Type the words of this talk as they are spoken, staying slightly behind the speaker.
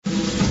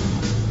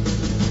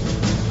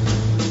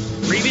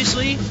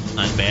previously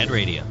on BaD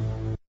Radio.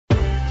 I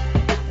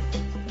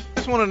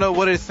just want to know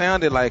what it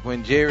sounded like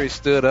when Jerry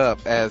stood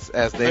up as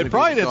they. It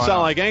probably didn't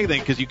sound like anything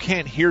because you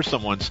can't hear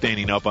someone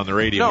standing up on the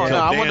radio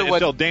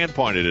until Dan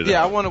pointed it out.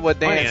 Yeah, I wonder what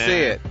Dan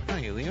said. Oh,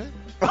 you leaving?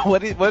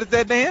 What is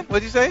that, Dan?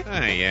 What'd you say?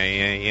 Oh,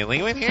 you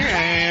leaving here?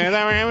 I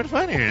thought we were having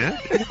fun here,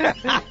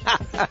 huh?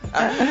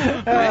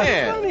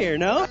 Man. Fun here,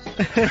 no?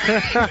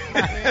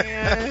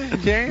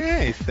 Very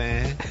nice,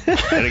 man.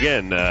 And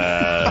again, one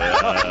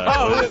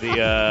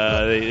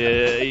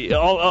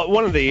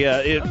of the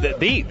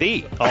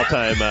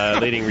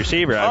all-time leading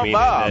receiver. I mean,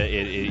 Bob.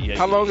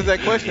 How long is that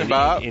question,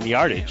 Bob? In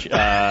yardage.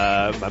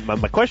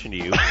 My question to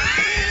you.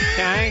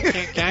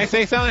 Can I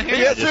say something here?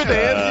 Yes, sir,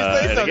 Dan. You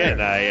say something.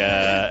 And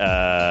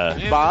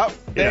again, Bob.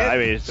 You know, I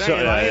mean, so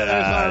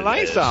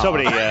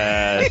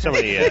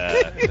many.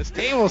 This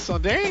table's so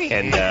dirty.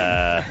 And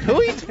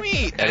who eats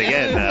meat? And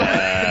again,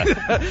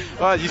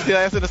 you still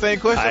answering the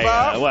same question,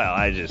 Bob? Well,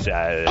 I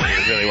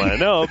really want to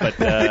know, but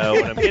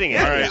what I'm getting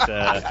at is,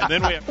 and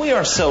then We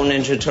are so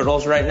Ninja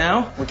Turtles right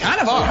now. We kind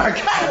of are.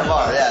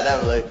 Yeah,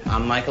 definitely.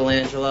 I'm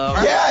Michelangelo.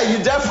 Yeah,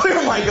 you definitely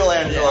are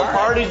Michelangelo. Yeah.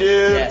 Party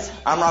dude. Yes.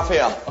 I'm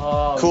Raphael.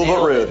 Oh, cool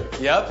but rude.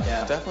 Yep.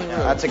 Yeah. Definitely Yeah,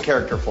 rude. that's a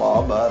character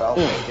flaw, but I'll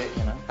take it,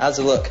 you know. How's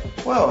it look?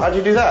 Well, how'd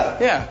you do that?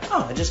 Yeah.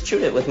 Oh, I just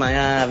chewed it with my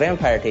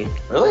vampire teeth.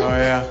 Really? Oh,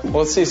 yeah. Well,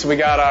 let's see. So we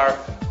got our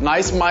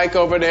nice Mike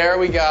over there.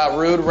 We got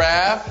Rude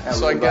Raph. Yeah,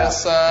 So I Rude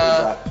guess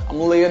Raph.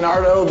 I'm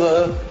Leonardo,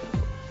 the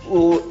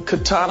little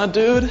katana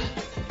dude.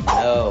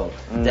 No,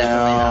 definitely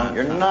not.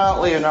 You're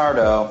not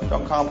Leonardo.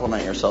 Don't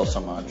compliment yourself so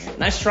much.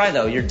 Nice try,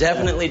 though. You're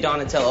definitely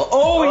Donatello.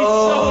 Oh, he's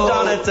so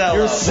Donatello.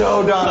 You're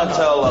so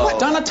Donatello. What?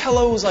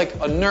 Donatello's like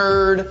a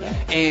nerd,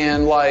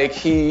 and like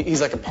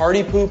he's like a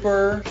party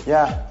pooper.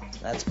 Yeah.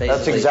 That's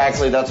basically.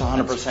 That's 100% who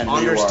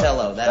you are.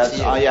 Anderstello, that's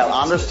you. Yeah,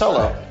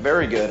 Anderstello.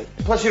 Very good.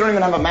 Plus, you don't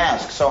even have a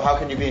mask, so how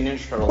can you be a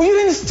Ninja Turtle? Well, you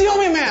didn't steal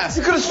my mask.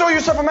 You could have stole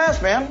yourself a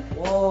mask, man.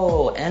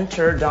 Whoa,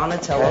 enter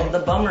Donatello the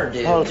Bummer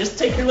Dude. Oh, just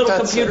take your little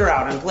computer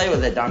out and play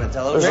with it,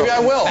 Donatello. There's Maybe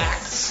I will.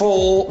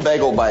 Full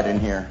bagel bite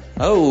in here.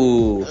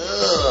 Oh.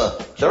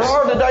 Ugh. They're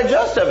hard to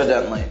digest,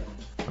 evidently.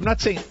 I'm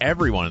not saying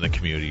everyone in the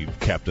community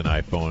kept an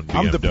iPhone BMW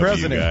I'm the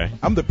president. guy.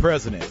 I'm the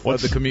president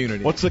of the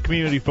community. What's the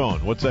community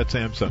phone? What's that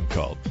Samsung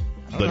called?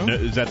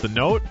 Is that the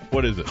Note?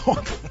 What is it?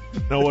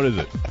 No, what is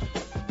it?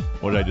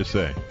 What did I just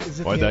say?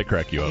 Why'd that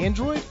crack you up?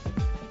 Android?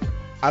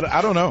 I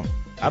don't know.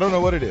 I don't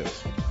know what it is.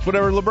 It's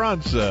whatever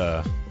LeBron's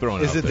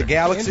throwing Is out it there. the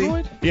Galaxy?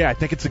 Android? Yeah, I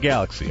think it's the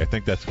Galaxy. I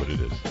think that's what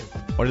it is.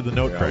 Why did the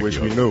Note crack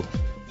you up? knew.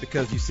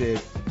 Because you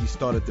said you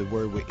started the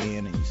word with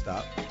N and you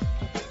stopped.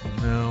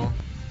 No.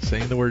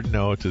 Saying the word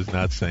Note is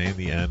not saying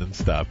the N and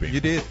stopping. You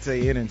did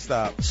say N and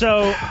stop.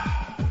 So,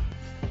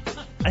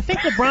 I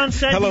think LeBron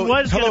said he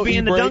was going to be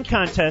in the dunk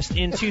contest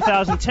in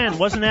 2010.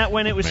 Wasn't that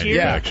when it was here?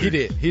 Yeah, he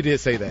did. He did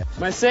say that.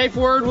 My safe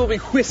word will be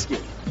whiskey.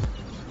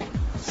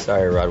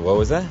 Sorry, Rod, what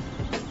was that?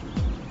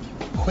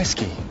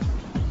 Whiskey.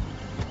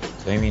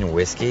 So you mean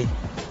whiskey?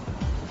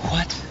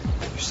 What?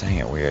 You're saying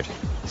it weird.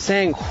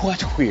 Saying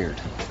what weird?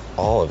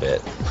 All of it.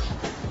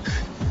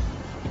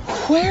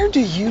 Where do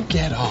you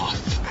get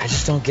off? I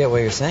just don't get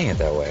why you're saying it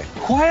that way.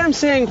 Why I'm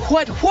saying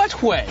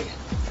what way?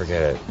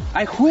 Forget it.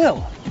 I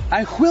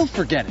will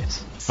forget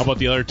it. How about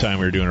the other time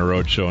we were doing a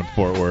road show in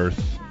Fort Worth,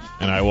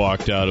 and I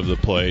walked out of the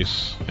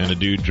place, and a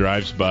dude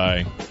drives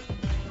by,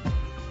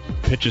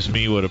 pitches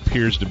me what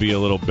appears to be a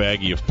little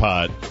baggie of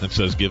pot, and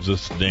says, "Gives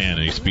us to Dan,"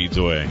 and he speeds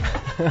away.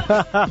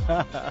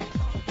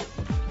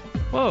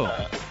 Whoa.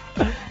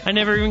 I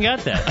never even got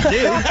that.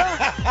 Dude.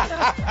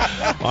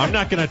 Well, I'm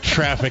not going to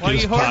traffic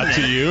his pot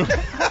to you.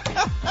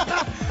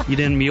 You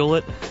didn't mule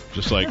it?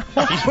 Just like,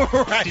 Did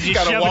you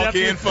shove it up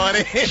your,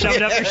 funny. shove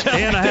it up yourself?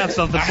 Dan, I have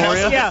something for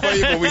you. Yeah.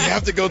 But we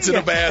have to go to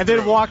the bathroom. And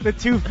then walk the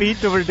 2 feet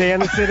to where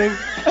Dan is sitting. And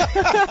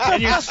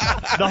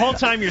the whole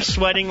time you're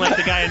sweating like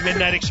the guy in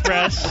Midnight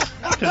Express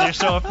because you're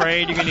so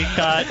afraid you're going to get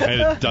caught. I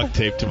had duct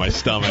tape to my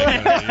stomach.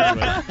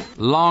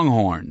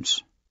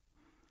 Longhorns.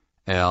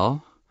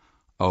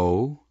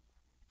 LONGHORNS.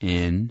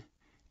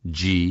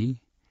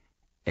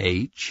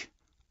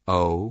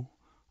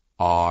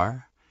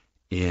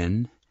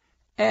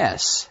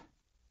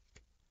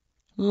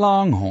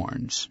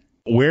 Longhorns.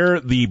 Where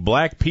the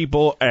black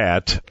people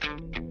at?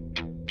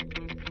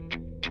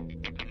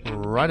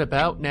 Right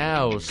about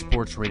now,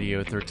 Sports Radio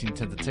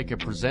 1310 The Ticket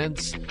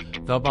presents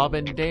the Bob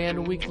and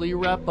Dan Weekly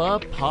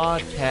Wrap-Up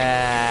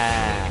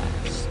Podcast.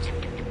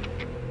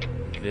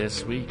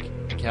 This week,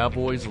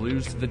 Cowboys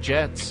lose to the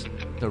Jets,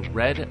 the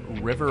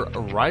Red River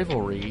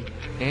rivalry,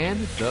 and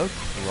the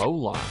Crow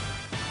Line.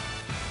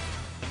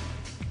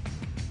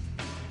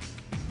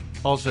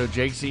 Also,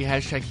 Jake Z,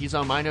 hashtag He's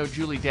on My Note,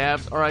 Julie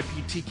Dabbs, RIP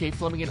TK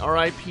Fleming, and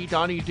RIP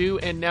Donnie Doo,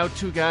 and now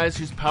two guys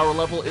whose power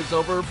level is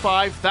over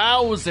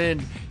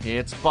 5,000.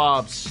 It's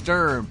Bob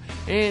Sturm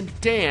and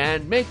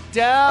Dan McDowell.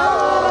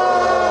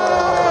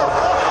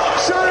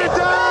 Shut it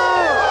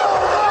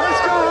down!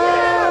 Let's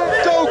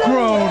go! So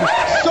grown,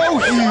 so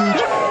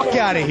huge.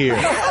 Get out of here.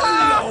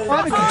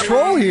 Out of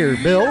control here,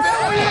 Bill.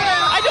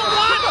 I don't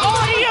want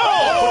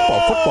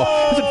audio!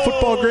 football. Isn't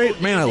football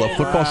great? Man, I love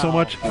football so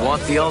much. You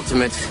want the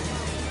ultimate,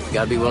 you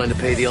gotta be willing to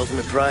pay the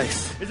ultimate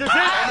price. Is this it? Is this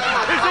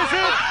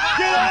it?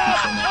 Get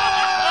up!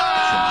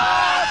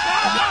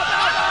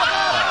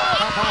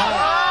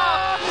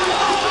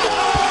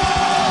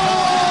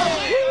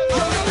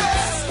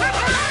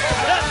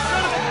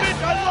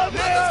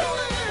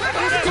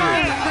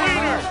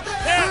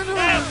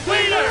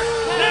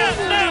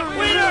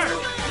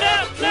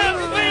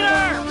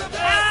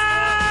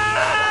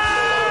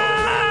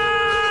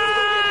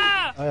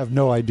 I have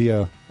no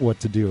idea what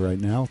to do right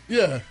now.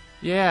 Yeah.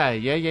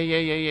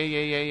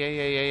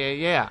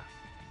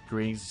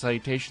 Greetings and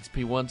salutations,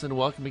 P1s, and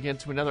welcome again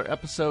to another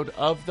episode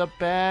of the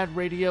BaD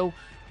Radio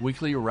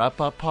Weekly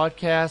Wrap-Up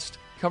Podcast,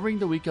 covering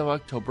the week of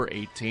October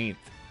 18th.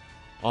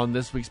 On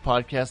this week's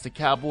podcast, the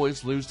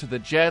Cowboys lose to the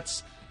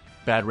Jets.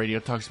 BaD Radio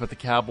talks about the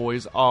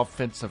Cowboys'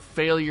 offensive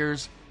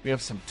failures. We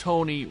have some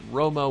Tony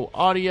Romo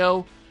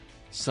audio,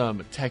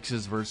 some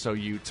Texas vs.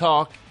 OU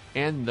talk,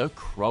 and the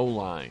Crow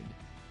Line.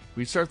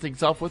 We start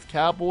things off with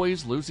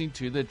Cowboys losing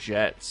to the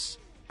Jets.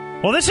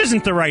 Well, this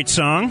isn't the right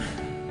song.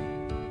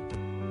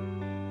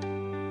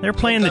 They're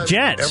playing the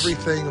Jets.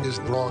 Everything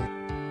is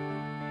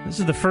wrong. This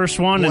is the first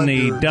one in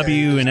the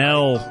W and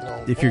L,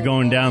 if you're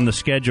going down the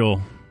schedule,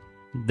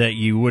 that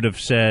you would have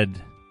said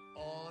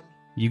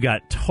you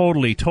got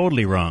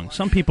totally wrong.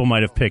 Some people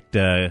might have picked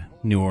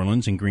New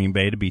Orleans and Green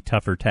Bay to be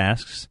tougher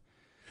tasks.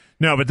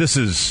 No, but this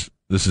is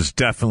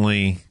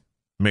definitely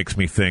makes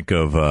me think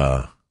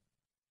of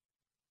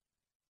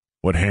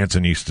what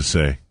Hansen used to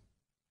say.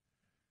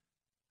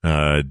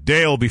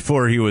 Dale,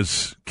 before he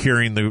was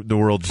curing the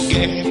world's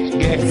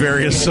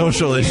various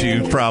social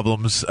issue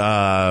problems,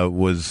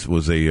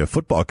 was a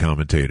football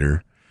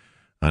commentator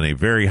on a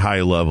very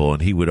high level,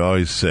 and he would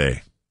always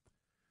say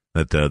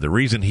that the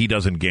reason he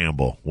doesn't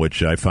gamble,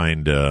 which I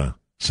find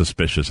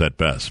suspicious at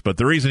best, but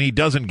the reason he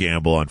doesn't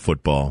gamble on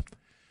football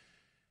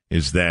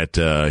is that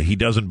he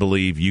doesn't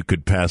believe you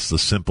could pass the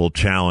simple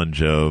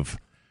challenge of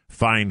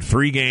find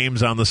 3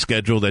 games on the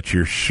schedule that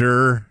you're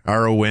sure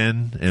are a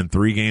win and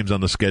 3 games on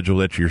the schedule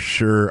that you're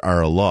sure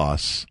are a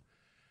loss.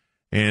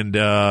 And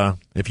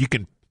if you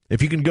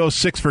can go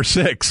 6 for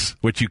 6,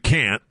 which you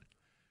can't,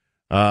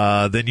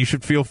 then you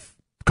should feel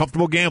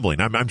comfortable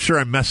gambling. I'm sure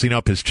I'm messing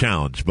up his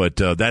challenge, but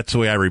that's the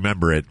way I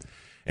remember it.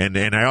 And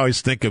I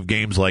always think of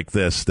games like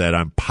this, that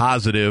I'm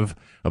positive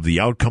of the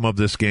outcome of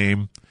this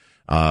game,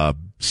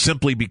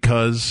 simply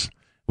because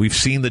we've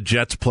seen the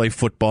Jets play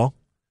football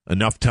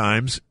enough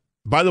times.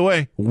 By the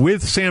way,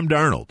 with Sam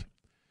Darnold.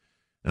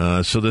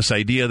 So this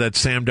idea that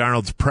Sam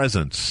Darnold's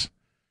presence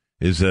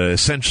is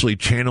essentially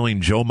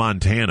channeling Joe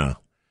Montana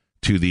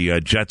to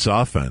the Jets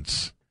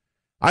offense.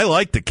 I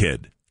like the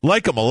kid.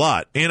 Like him a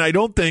lot. And I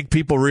don't think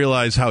people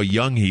realize how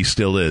young he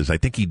still is. I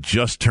think he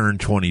just turned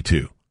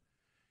 22.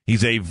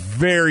 He's a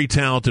very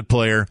talented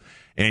player.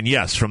 And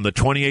yes, from the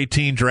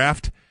 2018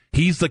 draft,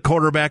 he's the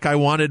quarterback I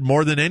wanted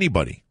more than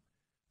anybody.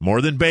 More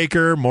than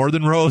Baker, more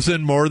than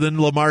Rosen, more than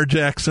Lamar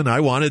Jackson. I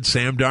wanted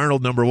Sam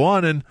Darnold number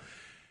 1, and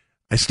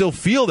I still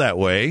feel that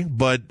way,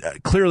 but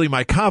clearly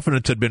my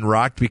confidence had been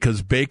rocked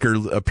because Baker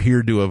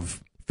appeared to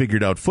have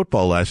figured out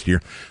football last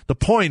year. The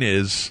point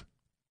is,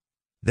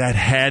 that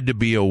had to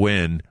be a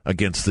win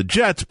against the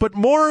Jets, but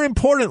more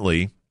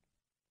importantly,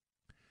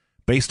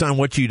 based on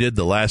what you did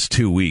the last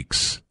 2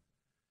 weeks,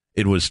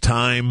 it was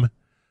time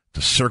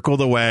to circle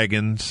the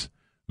wagons,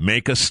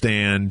 make a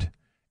stand,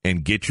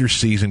 and get your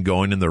season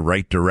going in the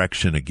right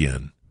direction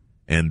again.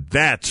 And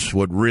that's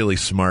what really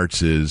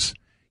smarts is.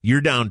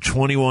 You're down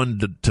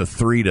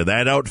 21-3 to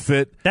that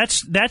outfit.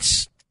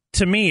 That's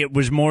to me, it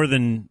was more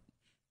than...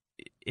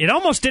 It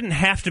almost didn't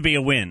have to be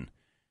a win.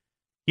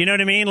 You know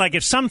what I mean? Like,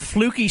 if some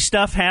fluky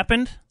stuff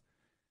happened,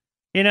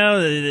 you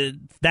know,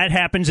 that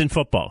happens in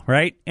football,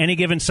 right? Any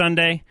given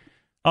Sunday,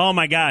 oh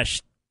my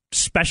gosh,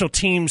 special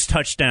teams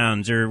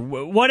touchdowns or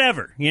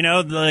whatever. You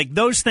know, like,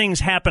 those things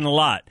happen a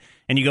lot.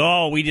 And you go,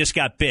 oh, we just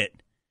got bit.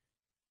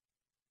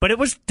 But it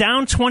was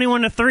down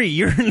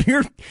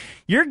 21-3.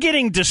 You're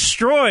getting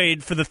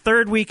destroyed for the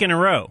 3rd week in a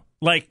row.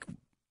 Like,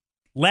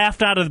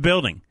 laughed out of the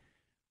building.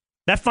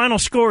 That final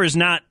score is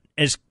not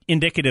as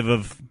indicative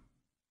of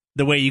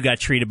the way you got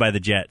treated by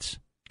the Jets.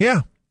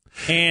 Yeah.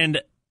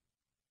 And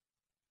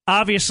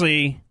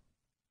obviously,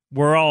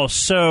 we're all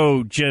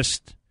so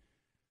just...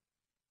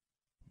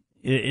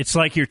 It's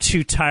like you're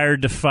too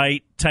tired to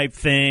fight type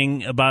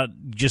thing about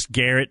just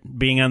Garrett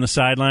being on the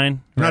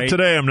sideline. Right? Not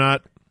today, I'm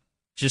not.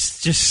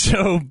 Just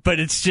so, but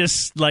it's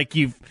just like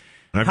you've.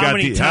 I've got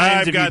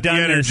the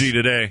energy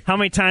today. How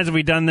many times have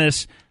we done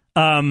this?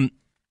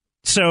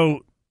 So,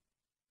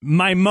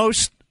 my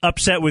most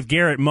upset with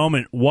Garrett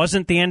moment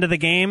wasn't the end of the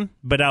game,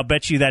 but I'll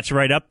bet you that's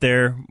right up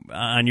there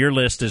on your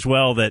list as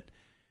well. That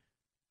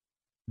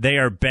they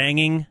are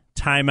banging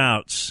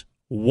timeouts.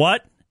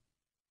 What?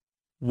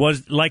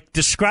 Was like,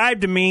 describe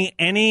to me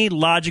any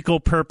logical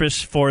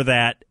purpose for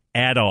that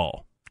at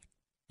all.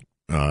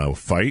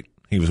 Fight.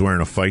 He was wearing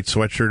a fight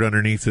sweatshirt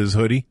underneath his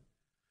hoodie.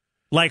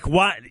 Like,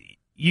 what?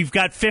 You've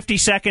got 50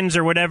 seconds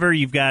or whatever.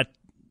 You've got,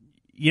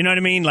 you know what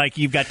I mean? Like,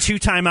 you've got 2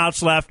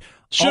 timeouts left.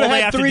 Should have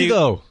had 3,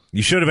 though.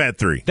 You should have had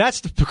 3.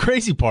 That's the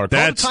crazy part.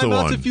 That's Call the the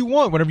timeouts one. if you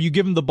want. Whenever you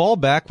give them the ball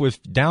back with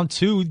down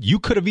 2, you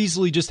could have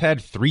easily just had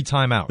 3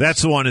 timeouts.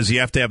 That's the one, is you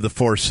have to have the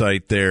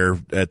foresight there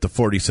at the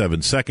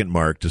 47-second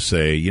mark to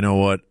say, you know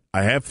what,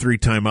 I have 3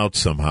 timeouts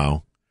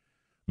somehow.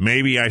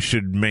 Maybe I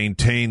should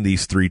maintain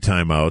these 3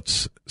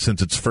 timeouts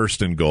since it's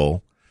first and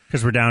goal.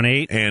 Because we're down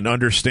 8. And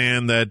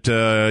understand that,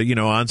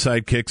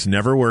 onside kicks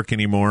never work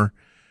anymore.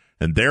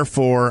 And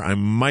therefore, I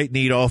might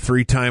need all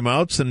 3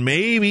 timeouts, and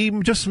maybe,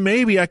 just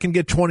maybe, I can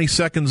get 20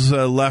 seconds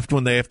left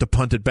when they have to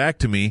punt it back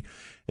to me,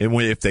 and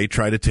if they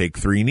try to take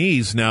 3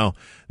 knees. Now,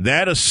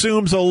 that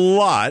assumes a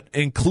lot,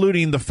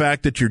 including the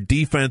fact that your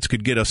defense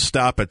could get a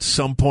stop at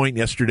some point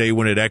yesterday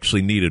when it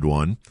actually needed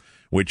one,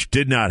 which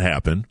did not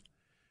happen.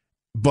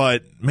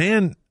 But,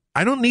 man,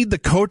 I don't need the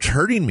coach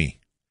hurting me.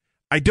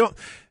 I don't.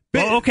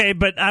 Well, okay,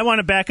 but I want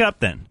to back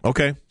up then.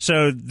 Okay.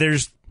 So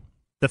there's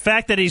the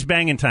fact that he's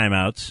banging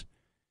timeouts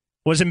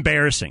was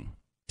embarrassing.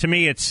 To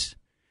me, it's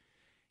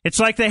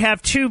like they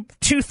have two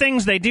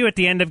things they do at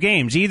the end of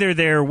games. Either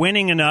they're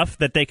winning enough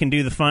that they can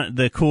do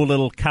the cool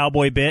little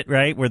cowboy bit,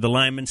 right, where the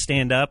linemen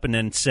stand up and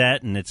then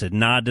set, and it's a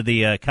nod to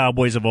the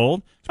Cowboys of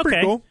old. It's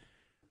pretty cool.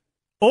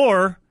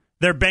 Or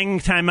they're banging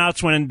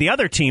timeouts when the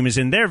other team is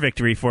in their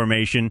victory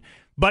formation,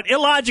 but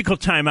illogical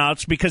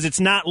timeouts because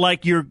it's not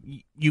like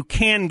you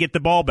can get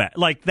the ball back.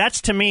 Like, that's,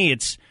 to me,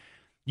 it's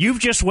you've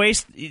just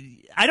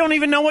wasted. I don't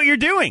even know what you're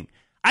doing.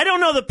 I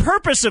don't know the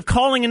purpose of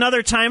calling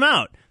another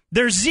timeout.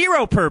 There's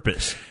zero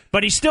purpose,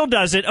 but he still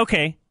does it.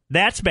 Okay,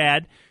 that's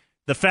bad.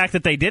 The fact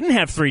that they didn't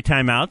have 3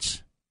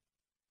 timeouts,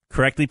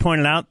 correctly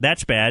pointed out,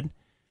 that's bad.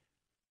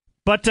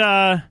 But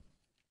I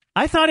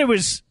thought it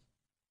was,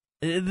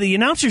 the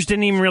announcers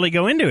didn't even really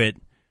go into it.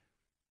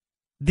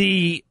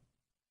 The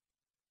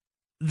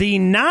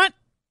not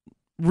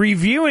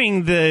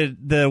reviewing the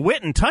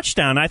Witten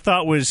touchdown, I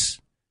thought was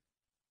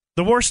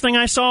the worst thing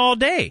I saw all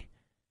day.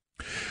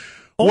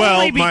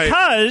 Only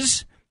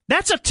because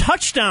that's a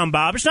touchdown,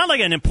 Bob. It's not like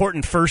an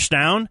important first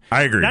down.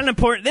 I agree. Not an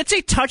important. It's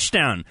a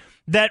touchdown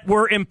that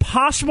were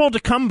impossible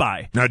to come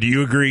by. Now, do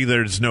you agree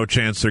there's no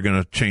chance they're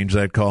going to change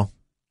that call?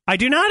 I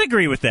do not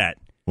agree with that.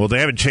 Well, they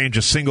haven't changed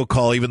a single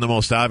call, even the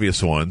most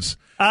obvious ones.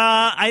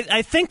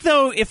 I think,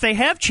 though, if they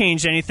have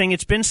changed anything,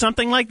 it's been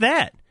something like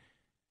that.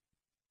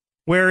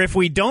 Where if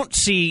we don't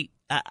see...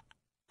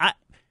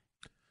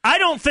 I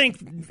don't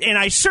think, and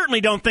I certainly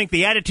don't think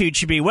the attitude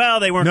should be, well,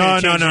 they weren't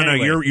going to change it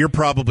anyway. You're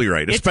probably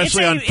right,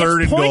 especially on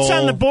third and goal. It's points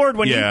on the board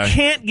when you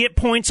can't get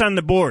points on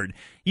the board.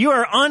 You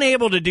are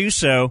unable to do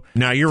so.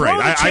 Now, you're Throw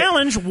right. the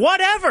challenge,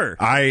 whatever.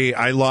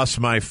 I lost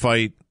my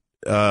fight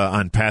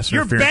on pass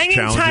interference challenges.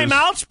 You're banging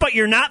timeouts, but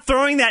you're not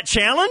throwing that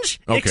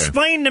challenge? Okay.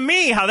 Explain to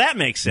me how that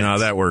makes sense. No,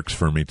 that works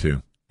for me,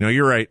 too. No,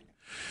 you're right.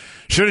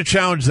 Should have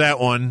challenged that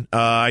one.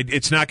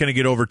 It's not going to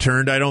get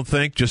overturned, I don't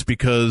think, just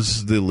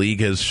because the league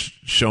has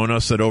shown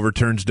us that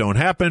overturns don't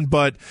happen.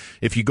 But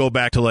if you go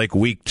back to like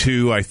week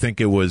 2, I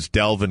think it was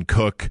Dalvin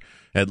Cook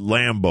at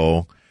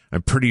Lambeau.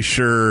 I'm pretty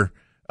sure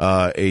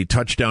a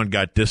touchdown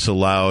got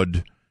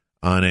disallowed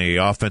on a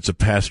offensive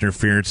pass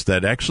interference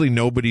that actually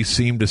nobody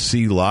seemed to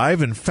see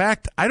live. In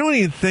fact, I don't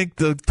even think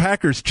the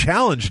Packers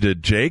challenged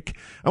it, Jake.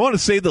 I want to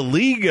say the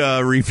league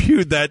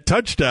reviewed that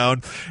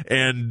touchdown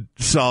and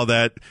saw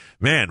that,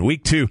 man,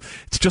 week 2.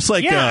 It's just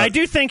like... Yeah, I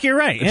do think you're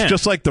right. It's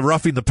just like the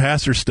roughing the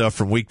passer stuff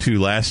from week 2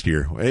 last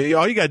year.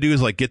 All you got to do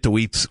is like get to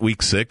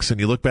week 6 and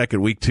you look back at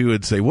week 2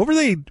 and say, what were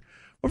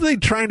they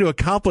trying to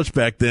accomplish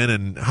back then,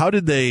 and how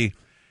did they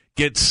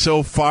get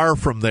so far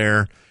from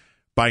there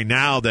by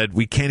now that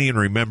we can't even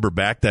remember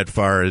back that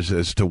far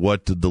as to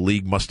what the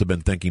league must have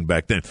been thinking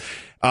back then.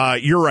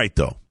 You're right,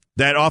 though.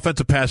 That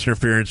offensive pass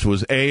interference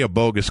was A,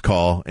 bogus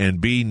call,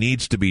 and B,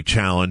 needs to be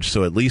challenged,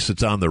 so at least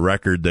it's on the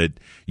record that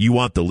you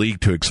want the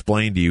league to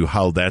explain to you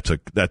how that's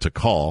a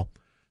call,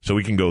 so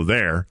we can go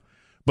there.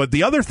 But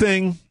the other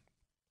thing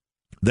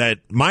that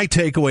my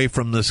takeaway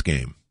from this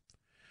game,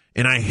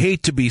 and I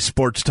hate to be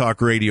sports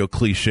talk radio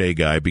cliche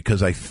guy,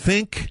 because I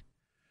think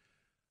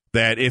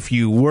that if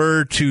you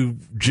were to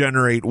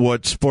generate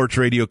what sports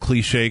radio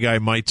cliche guy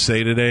might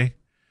say today,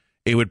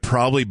 it would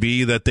probably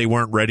be that they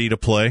weren't ready to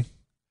play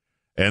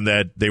and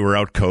that they were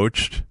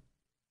outcoached.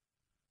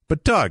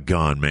 But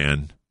doggone,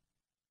 man.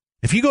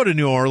 If you go to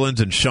New Orleans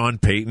and Sean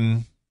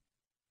Payton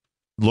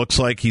looks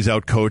like he's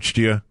outcoached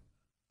you,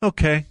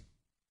 okay.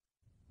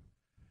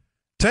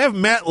 To have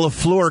Matt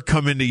LaFleur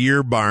come into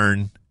your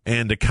barn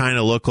and to kind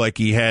of look like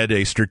he had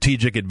a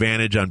strategic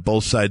advantage on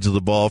both sides of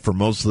the ball for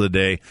most of the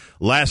day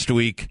last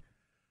week,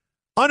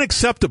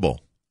 unacceptable.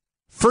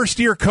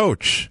 First-year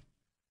coach.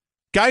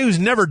 Guy who's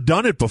never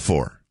done it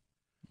before.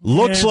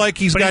 Looks like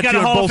he's got you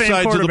on both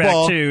sides of the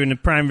ball. Too, in the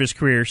prime of his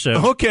career.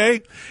 So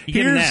okay,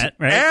 here's that,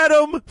 right?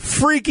 Adam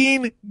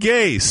freaking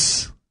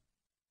Gase.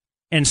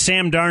 And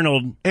Sam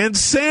Darnold.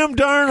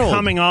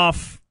 Coming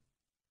off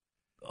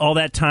all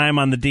that time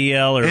on the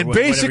DL. And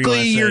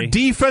basically your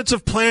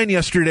defensive plan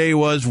yesterday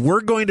was,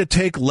 we're going to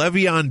take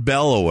Le'Veon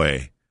Bell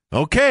away.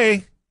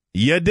 Okay,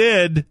 you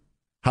did.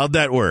 How'd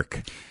that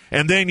work?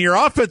 And then your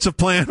offensive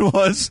plan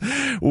was,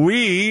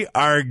 we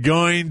are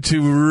going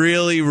to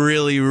really,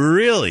 really,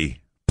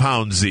 really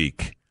pound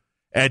Zeke.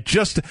 At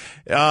just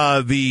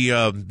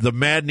the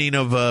maddening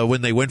of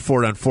when they went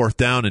for it on 4th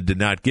down and did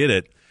not get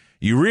it,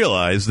 you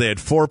realize they had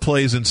 4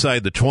 plays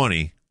inside the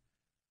 20.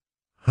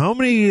 How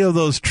many of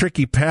those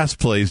tricky pass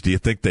plays do you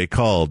think they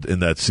called in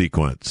that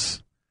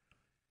sequence?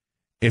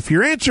 If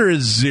your answer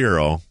is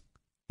 0,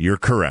 you're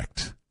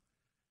correct.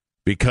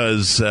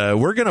 Because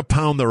we're going to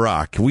pound the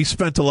rock. We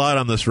spent a lot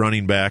on this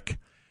running back,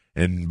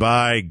 and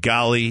by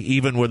golly,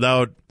 even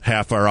without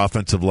half our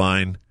offensive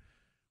line,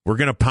 we're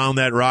going to pound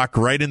that rock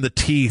right in the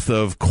teeth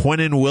of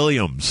Quinnen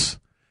Williams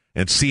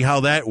and see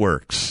how that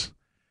works.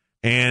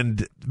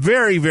 And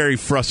very, very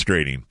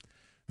frustrating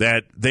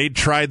that they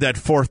tried that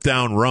 4th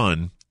down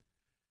run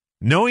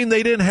knowing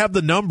they didn't have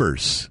the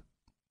numbers.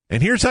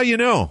 And here's how you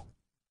know.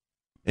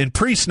 In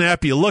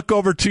pre-snap, you look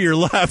over to your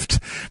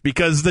left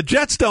because the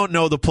Jets don't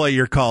know the play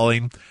you're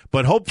calling,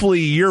 but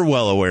hopefully you're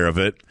well aware of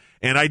it.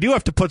 And I do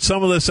have to put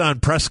some of this on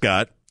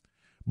Prescott,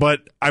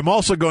 but I'm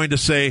also going to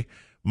say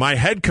my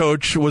head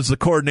coach was the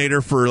coordinator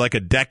for like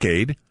a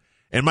decade,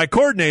 and my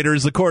coordinator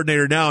is the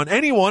coordinator now, and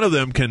any one of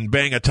them can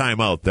bang a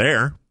timeout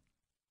there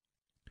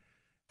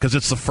because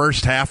it's the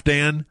first half,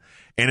 Dan,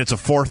 and it's a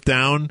 4th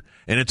down,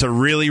 and it's a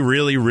really,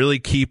 really, really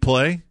key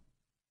play.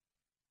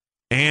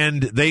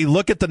 And they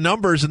look at the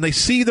numbers, and they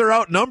see they're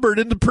outnumbered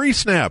in the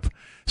pre-snap.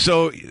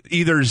 So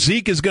either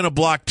Zeke is going to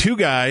block 2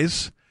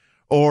 guys,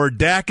 or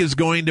Dak is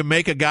going to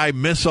make a guy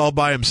miss all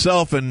by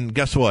himself, and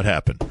guess what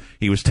happened?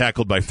 He was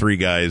tackled by 3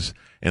 guys,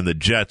 and the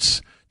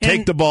Jets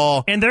take the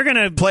ball, and they're going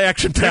to play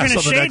action pass. They're going to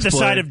on the shade next the play.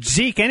 side of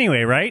Zeke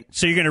anyway, right?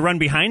 So you're going to run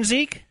behind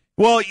Zeke?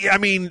 Well, I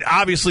mean,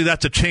 obviously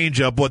that's a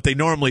change-up. What they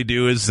normally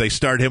do is they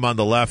start him on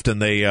the left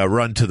and they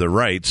run to the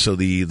right. So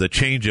the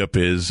change-up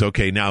is,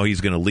 okay, now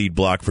he's going to lead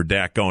block for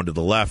Dak going to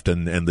the left,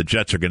 and the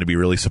Jets are going to be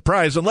really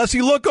surprised unless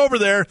you look over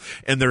there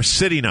and they're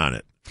sitting on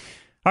it.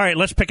 All right,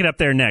 let's pick it up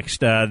there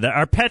next.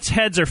 Our pets'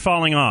 heads are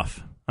falling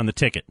off on the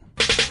ticket.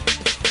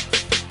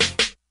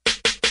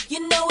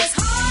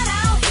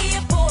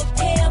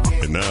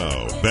 And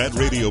now, BaD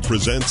Radio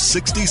presents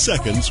 60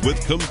 Seconds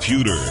with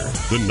Computer,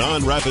 the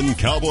non-rapping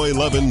Cowboy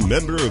 11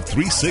 member of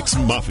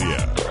 3-6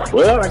 Mafia.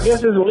 Well, I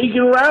guess it's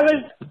Lincoln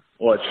Riley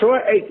or Troy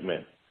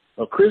Aikman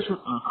or Chris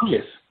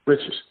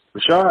Richards.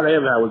 Rashard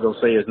Evans, I was going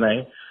to say his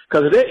name.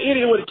 Because if that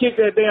idiot would have kicked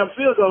that damn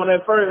field goal in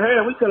that first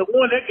half, we could have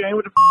won that game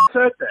with the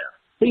touchdown.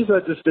 He's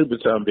such a stupid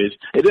son of a bitch.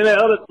 And then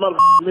that other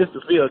motherfucker missed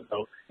the field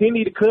goal. He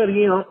need to cut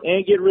him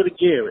and get rid of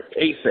Gary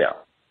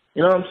ASAP.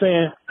 You know what I'm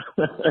saying?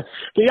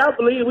 Can y'all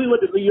believe we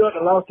went to New York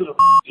and lost to the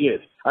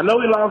Jets? I know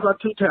we lost our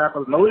 2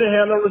 tackles. I know we didn't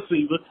have no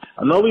receiver.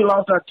 I know we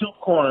lost our 2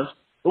 corners.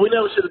 But we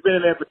never should have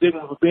been in that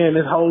predicament for being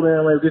this whole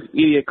damn this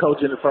idiot coach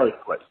in the first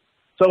place.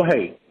 So,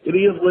 hey, it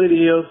is what it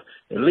is.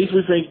 At least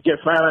we think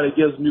find out it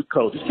gives a new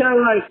coach. It's kind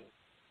of like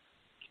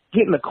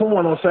getting the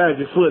corn on the side of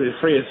your foot, as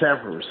Fred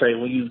Sanford would say.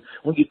 When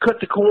you cut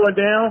the corn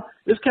down,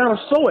 it's kind of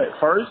sore at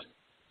first.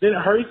 Then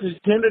it hurts, it's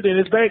tender, then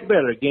it's back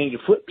better again.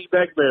 Your foot be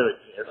back better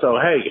again. So,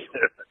 hey,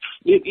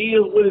 it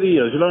is what it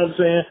is. You know what I'm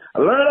saying? I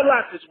learned a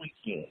lot this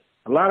weekend.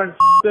 A lot of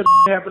that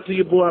happened to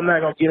your boy. I'm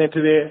not going to get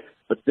into that.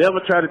 But the devil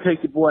tried to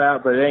take your boy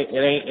out, but it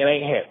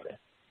ain't happening.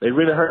 They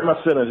really hurt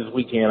my feelings this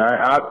weekend.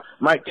 I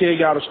might tell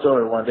y'all the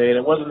story one day, and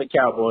it wasn't the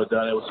Cowboys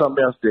done. It was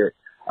something else that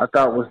I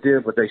thought was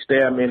there, but they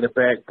stabbed me in the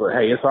back. But,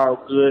 hey, it's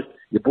all good.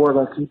 Your boy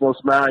going to keep on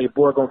smiling. Your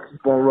boy going to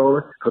keep on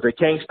rolling because they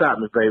can't stop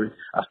me, baby.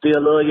 I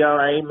still love y'all.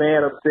 I ain't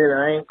mad, upset,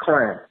 I ain't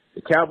crying.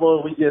 The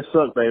Cowboys, we just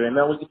suck, baby. Ain't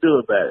nothing we can do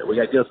about it. We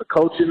got just a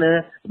coach in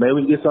there. Maybe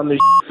we can get some of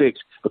this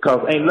fixed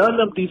because ain't none of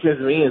them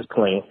defensive ends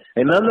playing.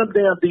 Ain't none of them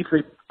damn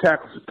defensive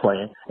tackles is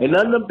playing. Ain't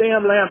none of them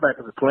damn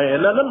linebackers is playing.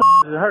 And none of them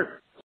is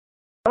hurt.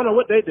 I don't know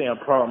what their damn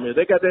problem is.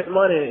 They got that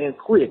money and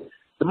quit.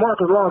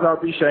 DeMarcus Lawrence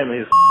ought to be ashamed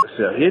of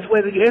himself.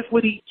 That's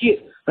what he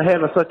gets for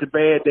having such a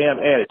bad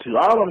damn attitude.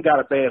 All of them got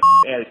a bad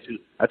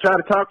attitude. I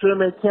tried to talk to them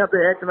in camp.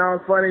 They're acting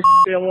all funny.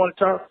 They don't want to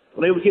talk.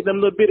 When they would get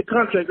them little bitty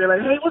contract, they're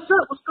like, hey, what's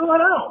up? What's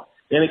going on?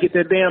 Then they get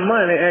that damn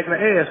money, they acting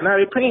like ass. Now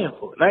they paying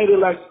for it. Now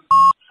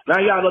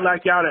y'all look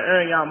like y'all to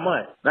earn y'all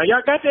money. Now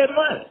y'all got that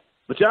money,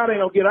 but y'all ain't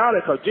gonna get all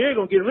that because Jerry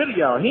gonna get rid of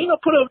y'all. He ain't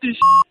gonna put up this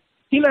shit.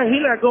 He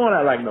not going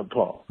out like no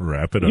Paul.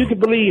 Wrap it up. You can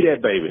believe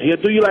that, baby.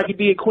 He'll do you like he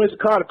did Quincy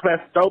Carter,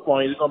 plastic dope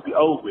on you. It's gonna be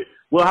over with.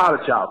 We'll holler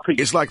at y'all. Peace.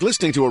 It's like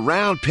listening to a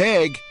round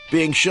peg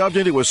being shoved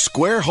into a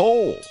square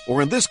hole,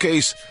 or in this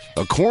case,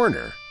 a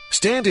corner.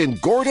 Stand in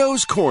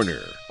Gordo's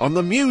Corner on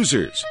the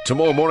Musers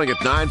tomorrow morning at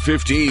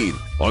 9:15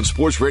 on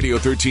Sports Radio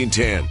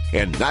 1310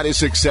 and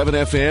 96.7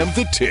 FM,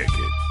 The Ticket.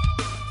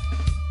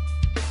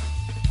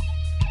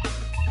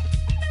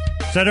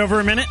 Is that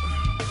over a minute?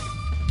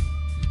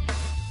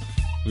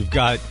 We've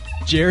got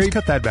Jerry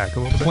cut that back a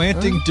little bit.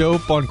 Planting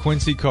dope on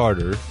Quincy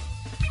Carter.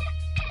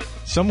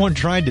 Someone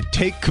trying to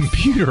take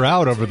computer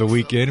out over the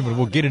weekend, but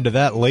we'll get into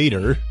that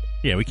later.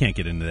 Yeah, we can't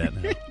get into that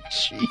now.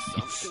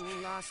 Jeez.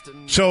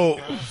 So,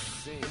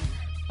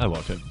 I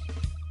love him.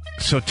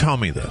 So tell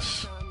me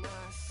this.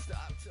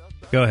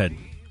 Go ahead.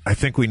 I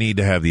think we need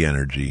to have the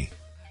energy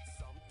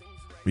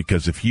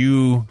because if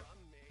you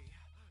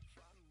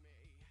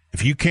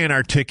if you can't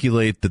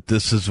articulate that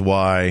this is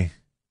why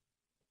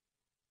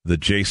the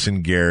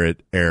Jason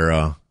Garrett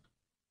era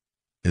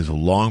is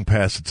long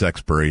past its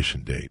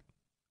expiration date,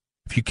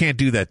 if you can't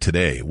do that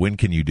today, when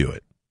can you do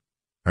it?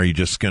 Are you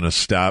just going to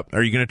stop?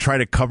 Are you going to try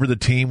to cover the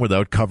team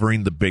without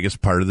covering the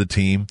biggest part of the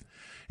team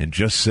and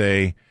just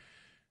say,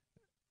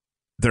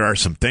 there are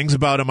some things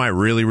about him I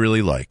really,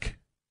 really like.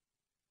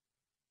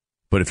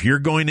 But if you're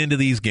going into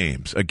these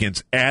games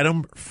against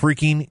Adam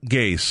freaking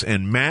Gase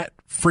and Matt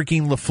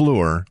freaking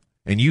LaFleur,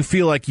 and you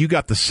feel like you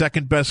got the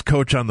second best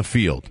coach on the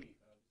field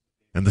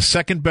and the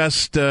second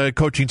best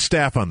coaching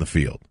staff on the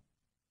field,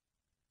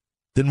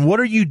 then what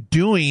are you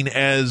doing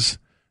as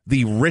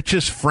the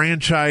richest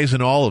franchise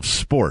in all of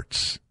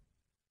sports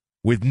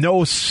with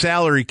no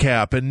salary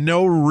cap and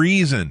no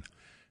reason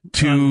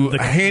to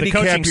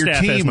handicap your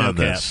team on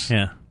this?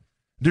 Yeah.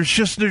 There's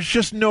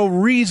just no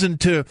reason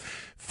to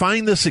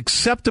find this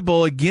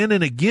acceptable again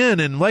and again.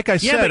 And like I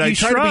said, I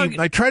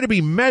try to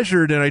be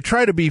measured and I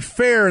try to be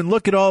fair and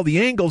look at all the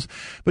angles.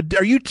 But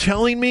are you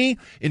telling me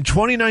in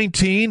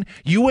 2019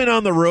 you went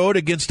on the road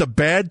against a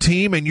bad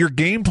team and your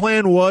game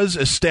plan was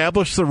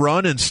establish the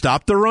run and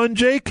stop the run,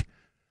 Jake?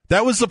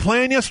 That was the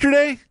plan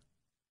yesterday?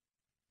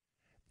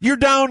 You're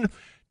down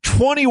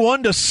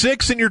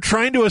 21-6 and you're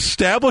trying to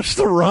establish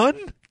the run?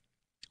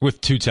 With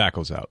 2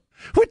 tackles out.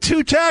 With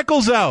 2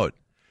 tackles out.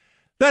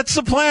 That's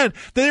the plan.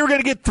 They were going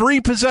to get 3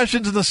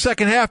 possessions in the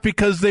second half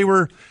because they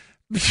were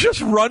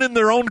just running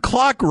their own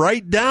clock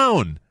right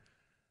down.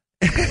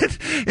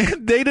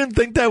 And they didn't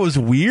think that was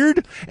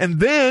weird. And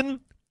then,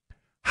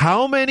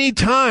 how many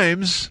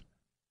times,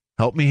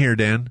 help me here,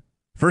 Dan.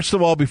 First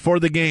of all,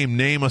 before the game,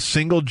 name a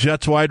single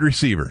Jets wide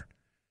receiver.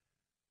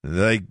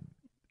 I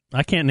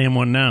can't name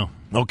one now.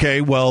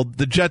 Okay, well,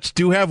 the Jets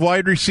do have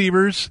wide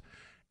receivers,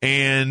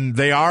 and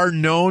they are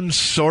known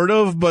sort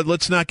of, but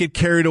let's not get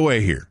carried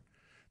away here.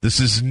 This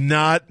is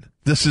not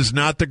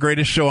the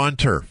greatest show on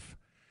turf.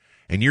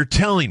 And you're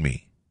telling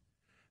me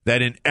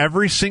that in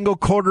every single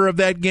quarter of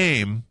that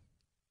game,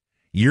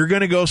 you're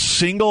going to go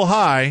single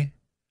high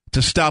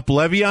to stop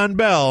Le'Veon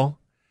Bell,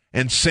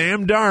 and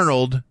Sam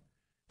Darnold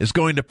is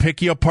going to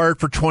pick you apart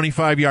for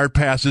 25-yard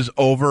passes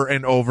over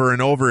and over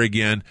and over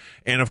again.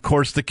 And, of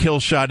course, the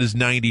kill shot is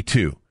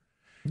 92.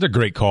 It's a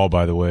great call,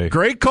 by the way.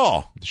 Great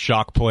call. The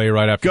shock play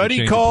right after the change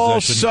Gutty call, of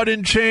possession.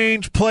 sudden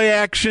change, play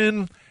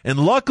action. And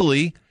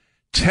luckily,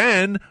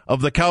 10 of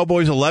the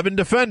Cowboys' 11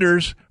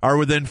 defenders are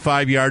within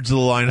 5 yards of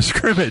the line of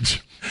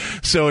scrimmage.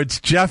 So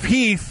it's Jeff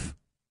Heath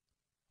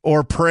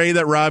or pray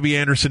that Robbie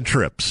Anderson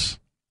trips.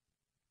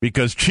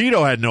 Because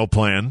Cheeto had no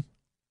plan.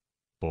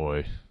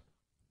 Boy.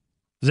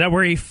 Is that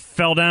where he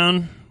fell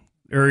down?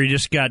 Or he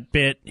just got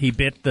bit? He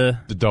bit the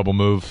double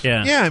move.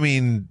 Yeah. Yeah, I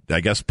mean,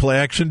 I guess play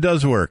action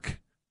does work.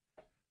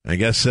 I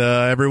guess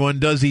everyone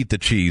does eat the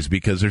cheese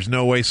because there's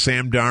no way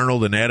Sam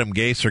Darnold and Adam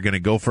Gase are going to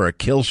go for a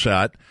kill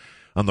shot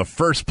on the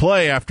first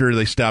play after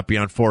they stop you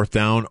on 4th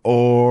down,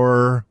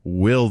 or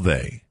will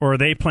they? Or are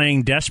they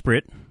playing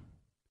desperate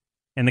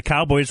and the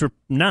Cowboys were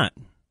not?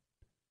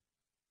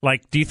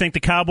 Like, do you think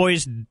the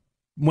Cowboys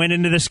went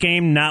into this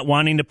game not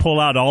wanting to pull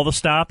out all the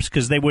stops?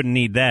 Because they wouldn't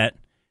need that,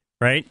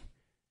 right?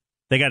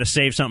 They got to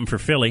save something for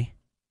Philly.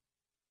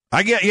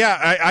 I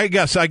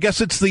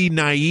guess it's the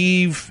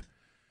naive.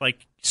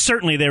 Like,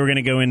 certainly they were going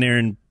to go in there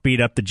and beat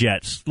up the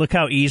Jets. Look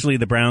how easily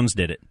the Browns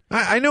did it.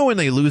 I know when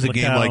they lose a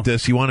game like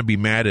this, you want to be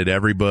mad at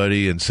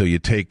everybody, and so you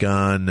take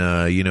on,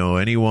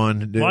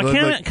 anyone. Well,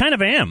 I kind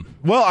of am.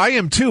 Well, I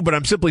am too, but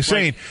I'm simply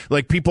saying,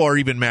 people are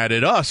even mad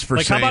at us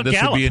for saying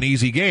this would be an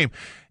easy game.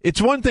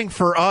 It's one thing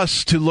for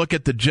us to look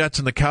at the Jets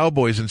and the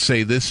Cowboys and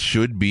say this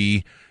should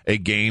be a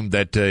game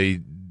that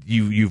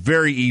you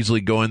very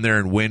easily go in there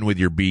and win with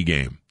your B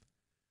game.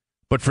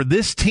 But for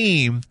this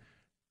team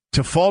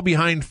to fall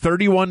behind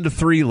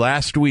 31-3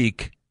 last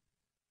week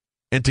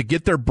and to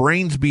get their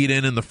brains beat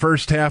in the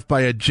first half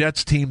by a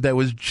Jets team that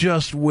was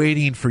just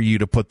waiting for you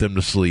to put them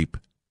to sleep,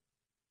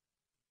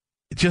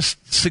 it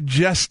just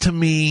suggests to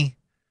me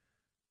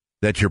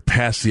that you're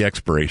past the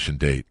expiration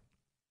date.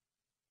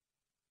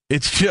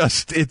 It's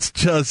just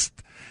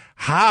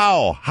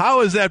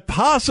how is that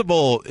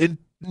possible in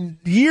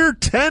year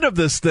 10 of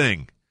this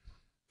thing?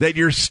 That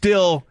you're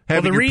still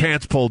having your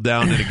pants pulled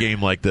down in a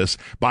game like this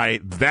by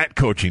that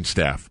coaching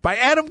staff, by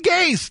Adam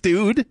Gase,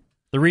 dude.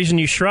 The reason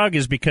you shrug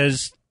is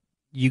because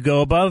you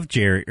go above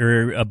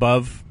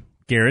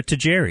Garrett to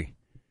Jerry,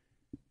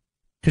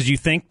 because you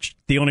think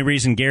the only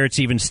reason Garrett's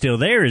even still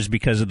there is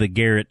because of the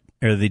Garrett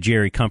or the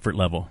Jerry comfort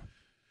level.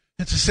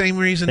 It's the same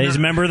reason. He's a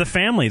member of the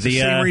family. It's the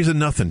same reason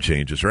nothing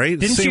changes, right?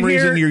 It's the same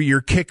reason your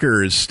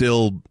kicker is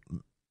still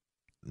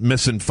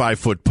missing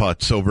 5-foot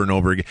putts over and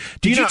over again.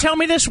 Did you tell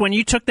me this when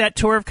you took that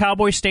tour of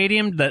Cowboy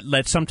Stadium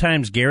that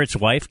sometimes Garrett's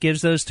wife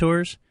gives those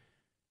tours?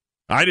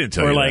 I didn't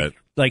tell you that.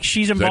 Like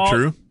she's involved. Is that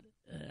true?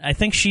 I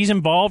think she's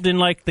involved in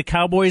the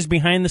Cowboys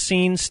behind the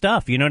scenes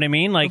stuff. You know what I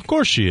mean? Of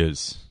course she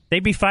is.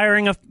 They'd be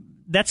firing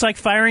that's like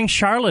firing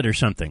Charlotte or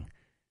something.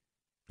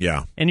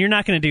 Yeah. And you're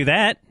not going to do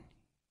that.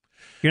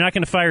 You're not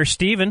going to fire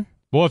Steven.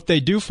 Well, if they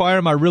do fire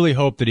him, I really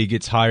hope that he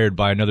gets hired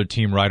by another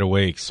team right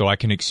away so I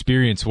can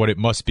experience what it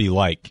must be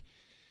like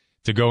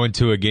to go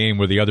into a game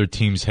where the other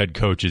team's head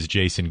coach is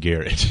Jason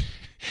Garrett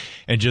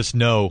and just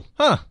know,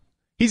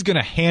 he's going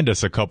to hand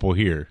us a couple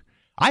here.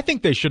 I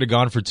think they should have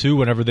gone for 2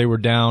 whenever they were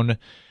down,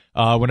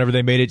 whenever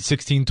they made it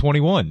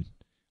 16-21.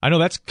 I know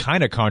that's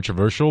kind of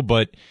controversial,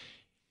 but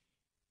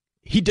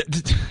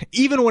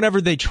even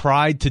whenever they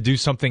tried to do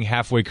something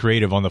halfway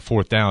creative on the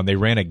 4th down, they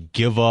ran a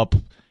give-up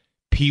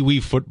Pee-wee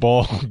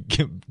football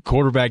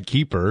quarterback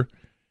keeper.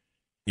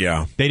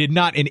 Yeah. They did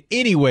not in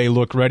any way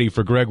look ready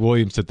for Greg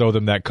Williams to throw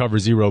them that cover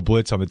 0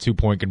 blitz on the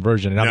 2-point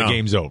conversion, and now the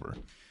game's over.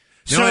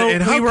 So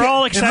we were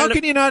all excited. And how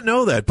can you not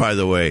know that, by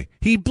the way?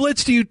 He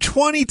blitzed you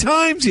 20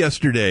 times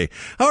yesterday.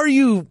 How are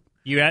you...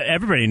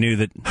 Everybody knew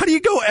that. How do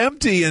you go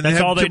empty and that's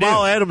have all they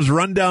Jamal do. Adams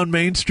run down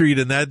Main Street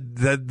and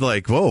that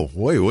like, whoa,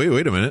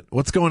 wait a minute.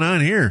 What's going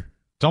on here?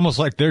 It's almost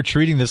like they're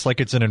treating this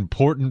like it's an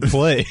important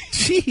play.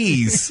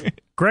 Jeez.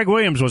 Greg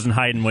Williams wasn't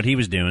hiding what he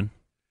was doing.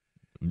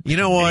 You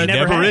know what? He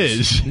never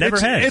is. Never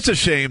has. It's a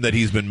shame that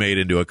he's been made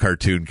into a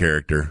cartoon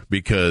character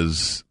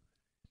because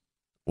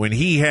when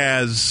he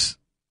has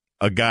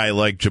a guy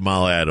like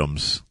Jamal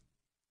Adams,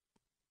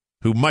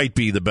 who might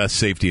be the best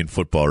safety in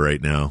football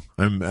right now,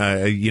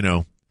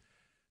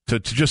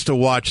 to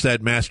watch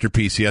that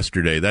masterpiece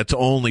yesterday, that's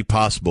only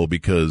possible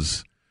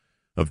because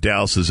of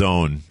Dallas's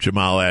own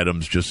Jamal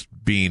Adams just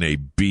being a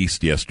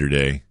beast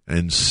yesterday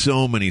in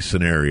so many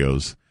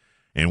scenarios.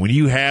 And when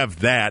you have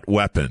that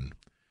weapon,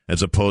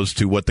 as opposed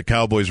to what the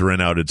Cowboys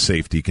ran out at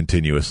safety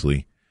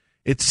continuously,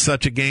 it's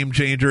such a game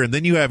changer. And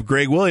then you have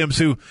Greg Williams,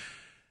 who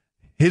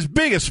his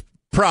biggest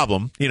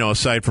problem,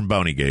 aside from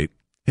Bountygate,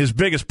 his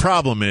biggest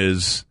problem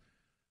is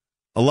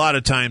a lot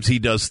of times he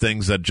does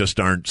things that just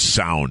aren't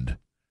sound.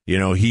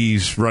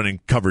 He's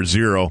running cover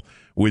 0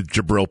 with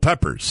Jabril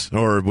Peppers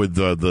or with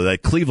that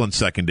Cleveland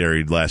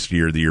secondary last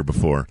year, the year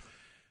before.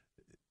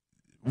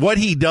 What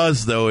he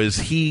does, though, is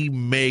he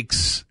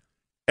makes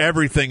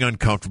everything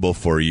uncomfortable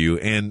for you.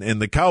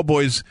 And the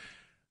Cowboys,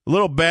 a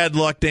little bad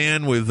luck,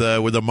 Dan, with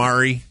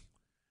Amari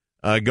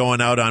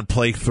going out on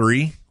play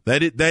 3.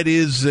 That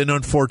is an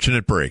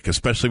unfortunate break,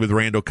 especially with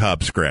Randall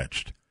Cobb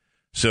scratched.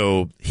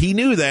 So he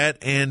knew that,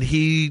 and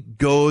he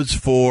goes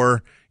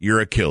for your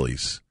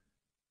Achilles.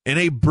 In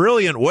a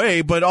brilliant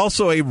way, but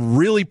also a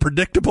really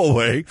predictable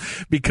way,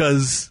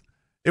 because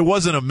it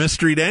wasn't a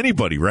mystery to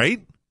anybody,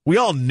 right? We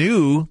all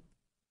knew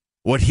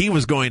what he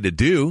was going to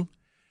do.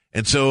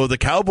 And so the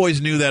Cowboys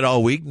knew that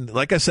all week.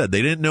 Like I said,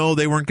 they didn't know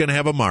they weren't going to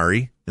have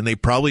Amari, and they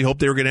probably hoped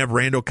they were going to have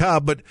Randall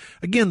Cobb. But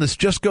again, this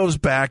just goes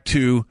back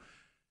to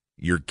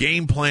your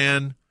game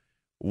plan,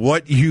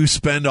 what you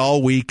spend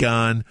all week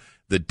on,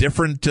 the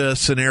different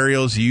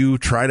scenarios you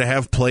try to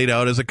have played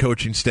out as a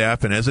coaching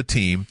staff and as a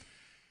team.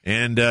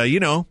 And,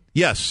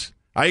 yes,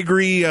 I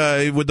agree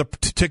with the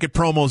ticket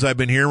promos I've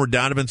been hearing where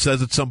Donovan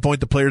says at some point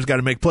the players got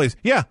to make plays.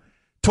 Yeah,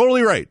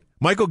 totally right.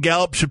 Michael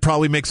Gallup should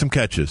probably make some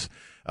catches.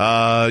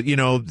 You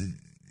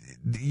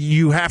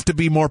have to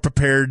be more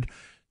prepared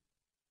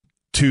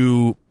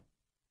to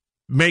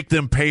make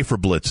them pay for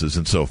blitzes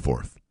and so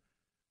forth.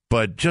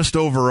 But just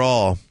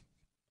overall,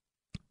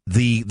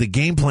 the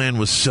game plan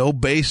was so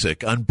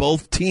basic on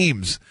both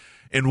teams,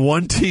 and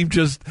one team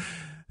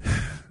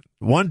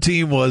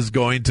was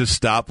going to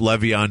stop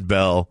Le'Veon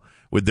Bell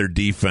with their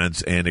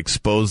defense and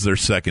expose their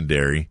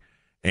secondary,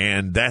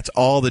 and that's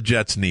all the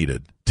Jets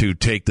needed to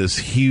take this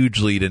huge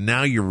lead, and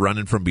now you're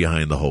running from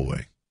behind the whole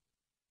way.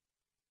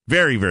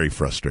 Very, very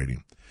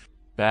frustrating.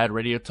 BaD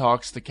Radio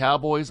talks the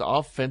Cowboys'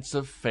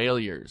 offensive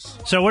failures.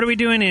 So what are we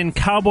doing in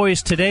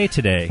Cowboys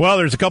today? Well,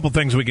 there's a couple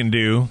things we can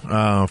do.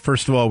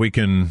 First of all, we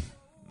can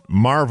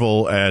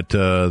marvel at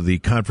the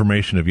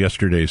confirmation of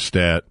yesterday's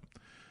stat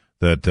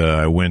that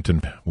I went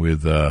and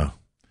with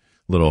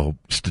little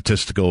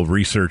statistical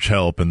research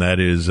help, and that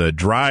is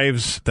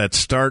drives that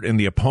start in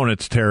the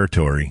opponent's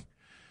territory.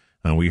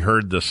 We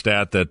heard the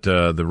stat that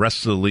the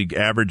rest of the league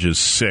averages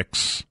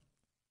 6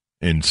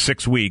 in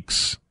 6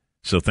 weeks.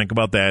 So think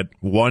about that.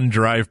 1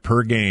 drive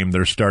per game.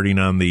 They're starting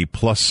on the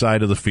plus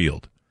side of the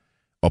field.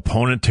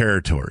 Opponent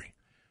territory.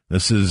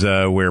 This is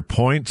where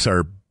points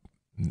are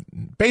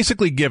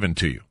basically given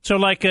to you. So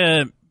like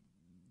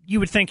you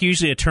would think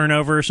usually a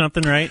turnover or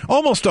something, right?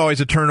 Almost always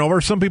a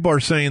turnover. Some people are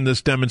saying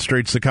this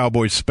demonstrates the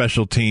Cowboys'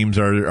 special teams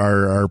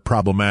are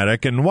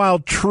problematic. And while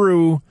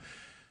true,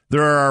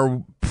 there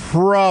are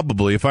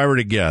probably, if I were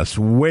to guess,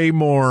 way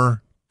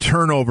more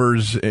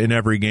turnovers in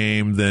every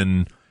game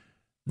than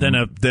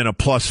a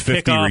plus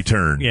 50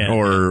 return,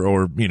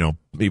 or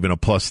even a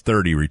plus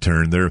 30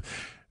 return. They're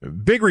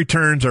big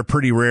returns are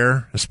pretty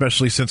rare,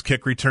 especially since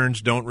kick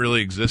returns don't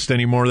really exist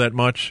anymore that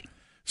much.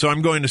 So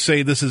I'm going to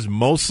say this is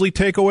mostly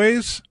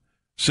takeaways.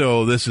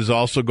 So this is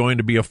also going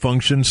to be a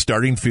function.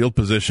 Starting field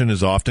position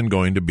is often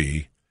going to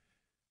be,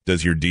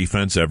 does your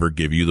defense ever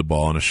give you the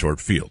ball in a short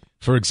field?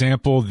 For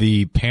example,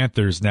 the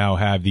Panthers now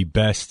have the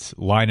best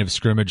line of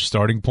scrimmage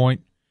starting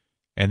point,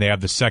 and they have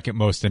the second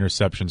most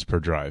interceptions per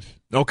drive.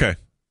 Okay.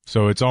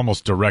 So it's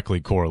almost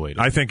directly correlated.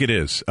 I think it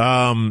is.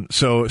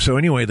 So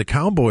anyway, the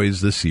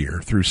Cowboys this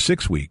year, through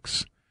 6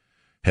 weeks,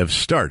 have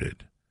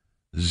started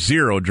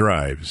 0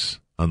 drives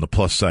on the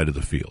plus side of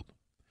the field.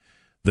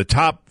 The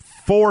top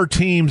 4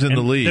 teams in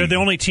the league. They're the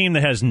only team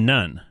that has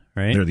none,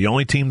 right? They're the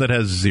only team that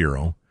has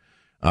 0.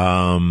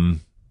 The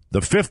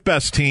 5th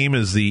best team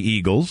is the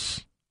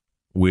Eagles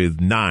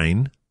with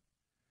 9.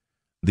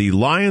 The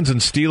Lions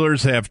and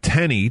Steelers have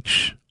 10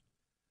 each.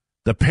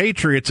 The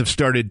Patriots have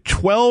started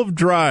 12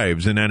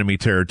 drives in enemy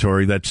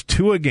territory. That's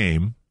 2 a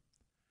game.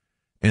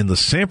 And the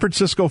San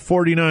Francisco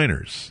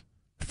 49ers,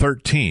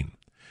 13.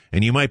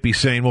 And you might be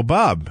saying, well,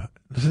 Bob,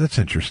 that's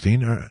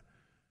interesting.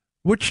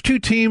 Which 2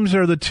 teams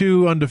are the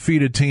 2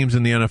 undefeated teams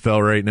in the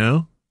NFL right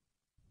now?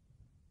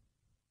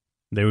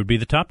 They would be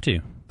the top 2.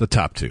 The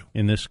top 2.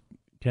 In this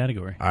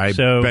category. I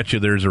bet you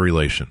there's a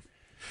relation.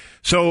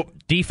 So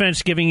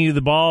defense giving you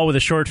the ball with a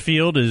short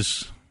field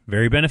is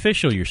very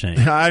beneficial, you're saying.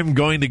 I'm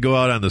going to go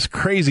out on this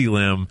crazy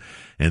limb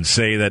and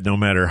say that no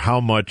matter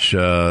how much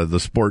the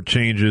sport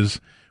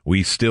changes,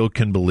 we still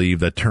can believe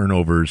that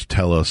turnovers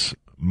tell us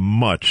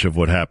much of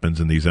what happens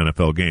in these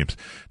NFL games.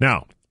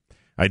 Now,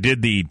 I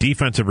did the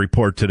defensive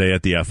report today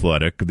at The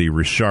Athletic, the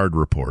Richard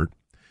report,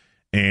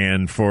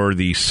 and for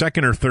the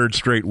second or third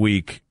straight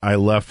week, I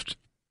left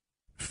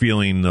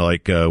feeling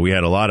like we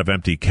had a lot of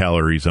empty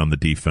calories on the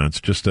defense.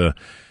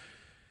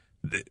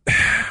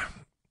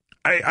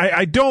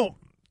 I don't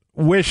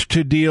wish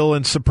to deal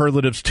in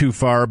superlatives too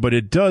far, but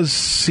it does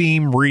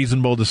seem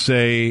reasonable to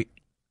say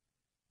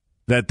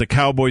that the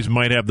Cowboys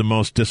might have the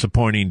most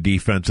disappointing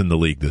defense in the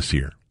league this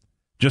year.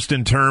 Just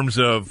in terms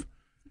of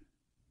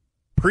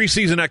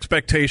preseason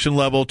expectation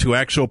level to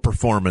actual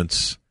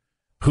performance,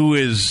 who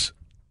is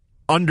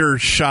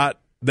undershot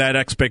that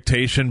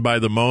expectation by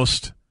the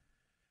most.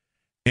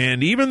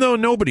 And even though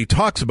nobody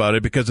talks about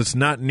it because it's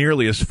not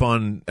nearly as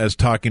fun as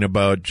talking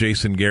about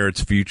Jason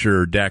Garrett's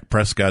future or Dak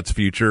Prescott's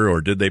future, or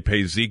did they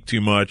pay Zeke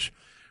too much,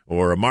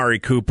 or Amari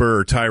Cooper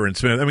or Tyron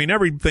Smith. I mean,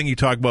 everything you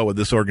talk about with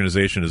this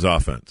organization is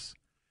offense.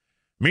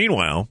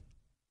 Meanwhile,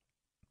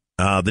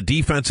 the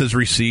defense has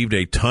received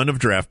a ton of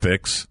draft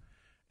picks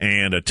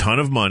and a ton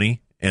of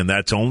money, and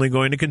that's only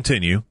going to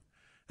continue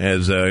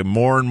as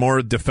more and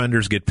more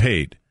defenders get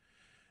paid.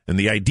 And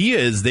the idea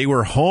is they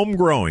were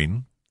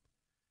home-growing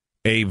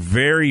a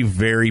very,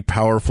 very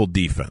powerful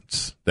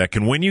defense that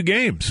can win you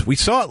games. We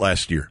saw it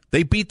last year.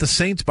 They beat the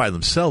Saints by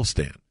themselves,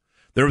 Dan.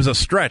 There was a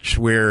stretch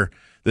where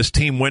this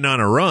team went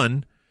on a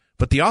run,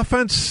 but the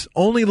offense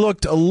only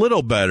looked a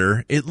little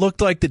better. It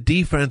looked like the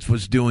defense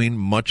was doing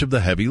much of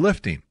the heavy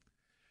lifting.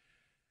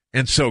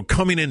 And so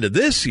coming into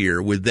this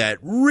year with that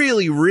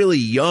really, really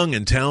young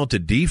and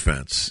talented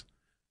defense,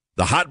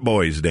 the Hot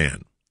Boys,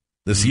 Dan,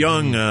 this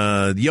young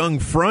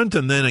front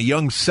and then a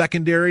young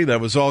secondary,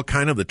 that was all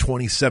kind of the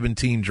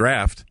 2017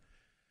 draft.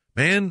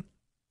 Man,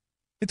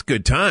 it's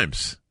good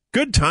times.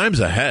 Good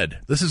times ahead.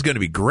 This is going to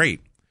be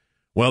great.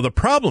 Well, the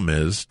problem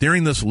is,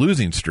 during this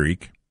losing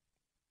streak,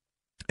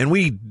 and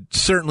we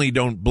certainly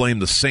don't blame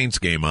the Saints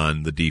game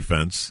on the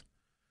defense,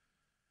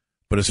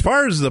 but as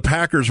far as the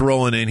Packers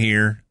rolling in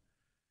here,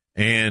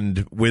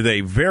 and with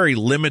a very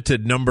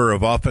limited number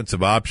of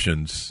offensive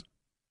options,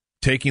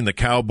 taking the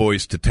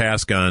Cowboys to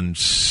task on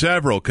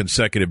several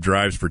consecutive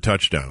drives for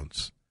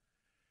touchdowns.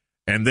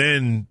 And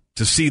then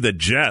to see the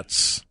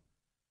Jets,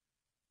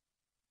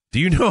 do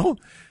you know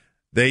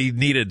they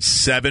needed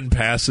 7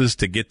 passes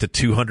to get to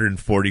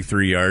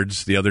 243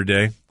 yards the other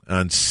day?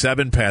 On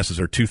 7 passes,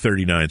 or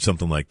 239,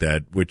 something like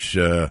that, which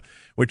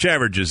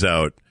averages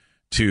out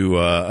to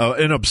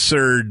an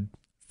absurd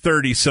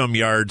 30-some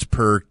yards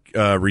per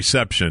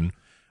reception,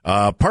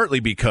 partly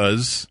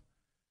because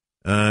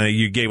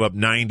you gave up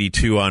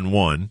 92 on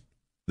one.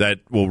 That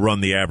will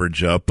run the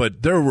average up.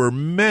 But there were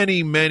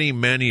many, many,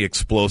 many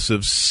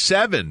explosive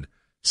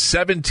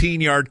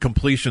 17-yard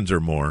completions or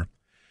more.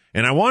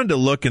 And I wanted to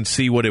look and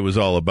see what it was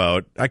all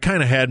about. I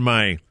kind of had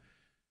my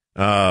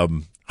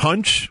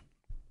hunch,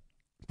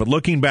 but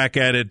looking back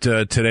at it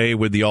today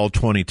with the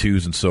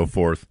all-22s and so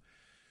forth,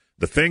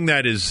 the thing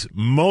that is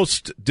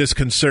most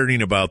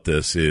disconcerting about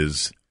this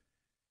is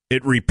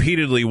it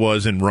repeatedly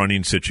was in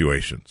running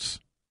situations.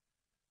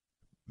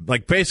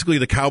 Like, basically,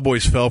 the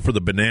Cowboys fell for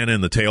the banana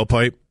in the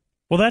tailpipe.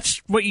 Well,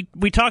 that's what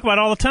we talk about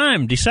all the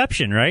time,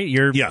 deception, right?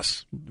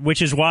 Yes.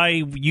 Which is why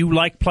you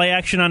like play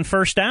action on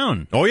first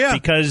down. Oh, yeah.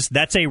 Because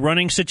that's a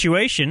running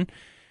situation.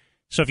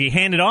 So if you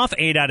hand it off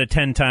 8 out of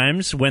 10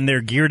 times when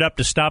they're geared up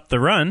to stop the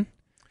run.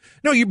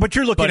 No, but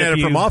you're looking at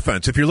it from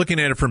offense. If you're looking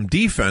at it from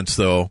defense,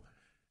 though,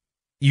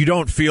 you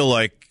don't feel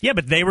like... Yeah,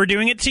 but they were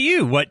doing it to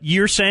you. What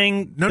you're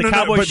saying the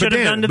Cowboys should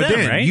have done to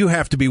them, right? You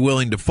have to be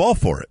willing to fall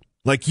for it.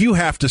 Like, you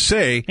have to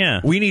say,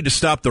 we need to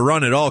stop the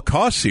run at all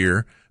costs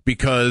here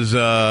because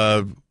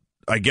I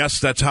guess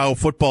that's how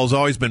football's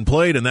always been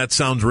played, and that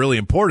sounds really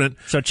important.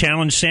 So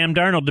challenge Sam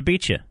Darnold to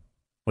beat you.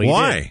 Well,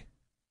 why?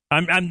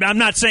 I'm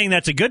not saying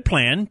that's a good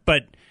plan,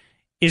 but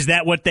is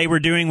that what they were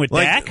doing with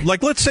Dak?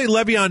 Like, let's say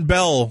Le'Veon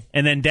Bell...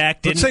 And then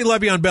Dak didn't... Let's say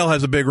Le'Veon Bell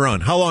has a big run.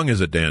 How long is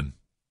it, Dan?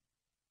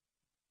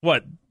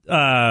 What?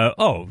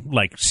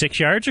 Like 6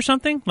 yards or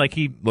something? Like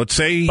let's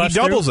say he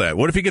doubles that.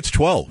 What if he gets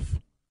 12?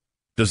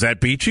 Does that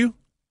beat you?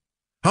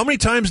 How many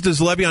times does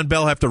Le'Veon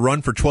Bell have to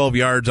run for 12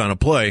 yards on a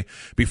play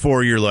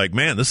before you're like,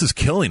 man, this is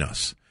killing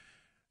us?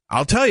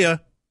 I'll tell you,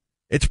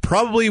 it's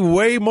probably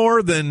way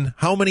more than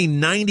how many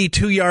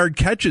 92-yard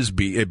catches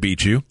it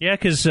beat you. Yeah,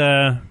 because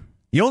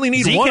you only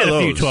need Zeke one had of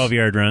those. a few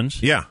 12-yard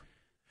runs. Yeah.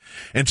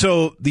 And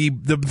so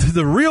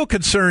the real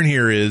concern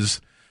here is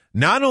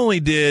not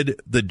only did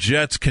the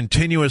Jets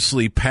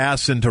continuously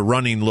pass into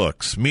running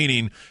looks,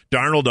 meaning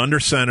Darnold under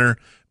center,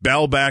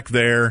 Bell back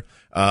there,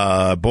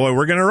 boy,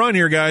 we're going to run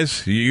here,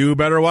 guys. You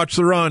better watch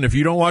the run. If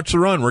you don't watch the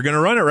run, we're going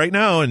to run it right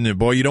now. And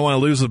boy, you don't want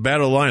to lose the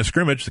battle of the line of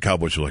scrimmage. The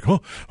Cowboys are like,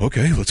 oh,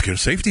 okay, let's get a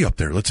safety up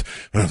there. Let's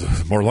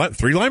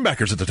three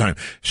linebackers at the time.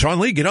 Sean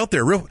Lee, get out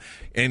there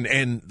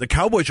and the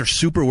Cowboys are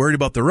super worried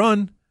about the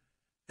run.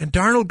 And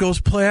Darnold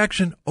goes play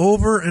action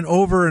over and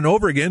over and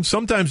over again.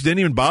 Sometimes didn't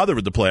even bother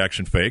with the play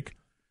action fake.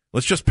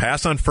 Let's just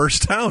pass on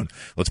first down.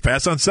 Let's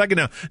pass on second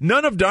down.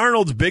 None of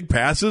Darnold's big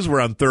passes were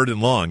on third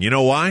and long. You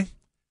know why?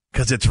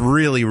 Because it's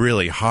really,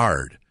 really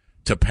hard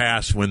to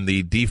pass when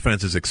the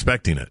defense is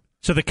expecting it.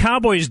 So the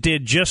Cowboys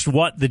did just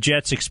what the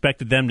Jets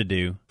expected them to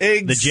do.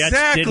 Exactly. The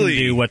Jets didn't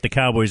do what the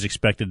Cowboys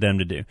expected them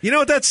to do. You know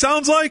what that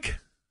sounds like?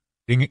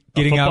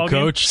 Getting out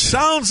coached.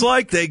 Sounds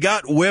like they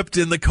got whipped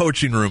in the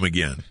coaching room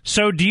again.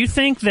 So do you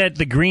think that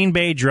the Green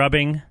Bay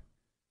drubbing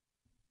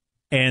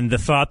and the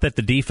thought that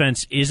the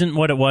defense isn't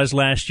what it was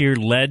last year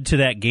led to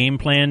that game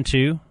plan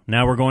too?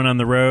 Now we're going on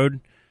the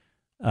road.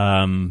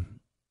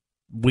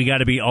 We got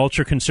to be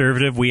ultra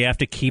conservative. We have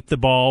to keep the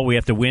ball. We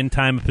have to win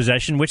time of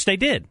possession, which they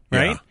did,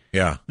 right?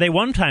 Yeah. They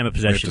won time of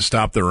possession. They have to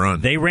stop the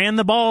run. They ran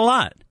the ball a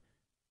lot.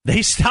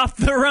 They stopped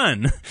the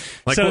run.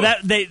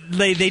 That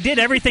they did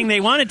everything they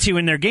wanted to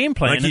in their game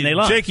plan, and they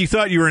lost. Jake, you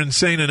thought you were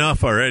insane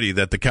enough already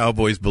that the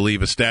Cowboys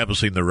believe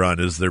establishing the run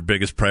is their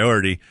biggest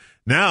priority.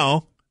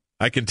 Now,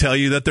 I can tell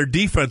you that their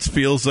defense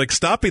feels like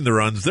stopping the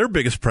run's their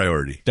biggest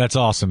priority. That's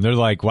awesome. They're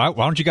like, why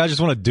don't you guys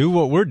just want to do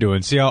what we're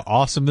doing? See how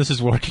awesome this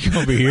is working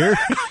over here?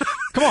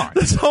 Come on.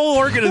 This whole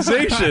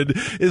organization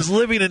is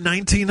living in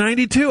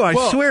 1992.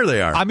 I swear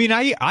they are. I mean,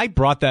 I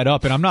brought that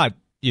up, and I'm not,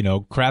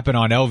 crapping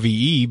on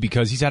LVE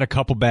because he's had a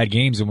couple bad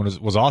games and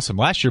was awesome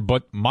last year.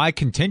 But my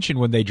contention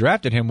when they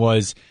drafted him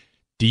was,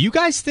 do you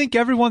guys think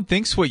everyone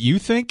thinks what you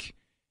think?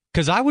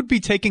 Because I would be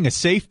taking a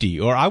safety,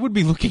 or I would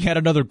be looking at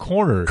another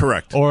corner.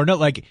 Correct. Or not,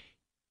 like,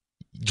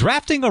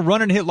 drafting a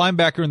run and hit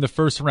linebacker in the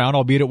first round,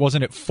 albeit it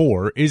wasn't at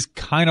 4, is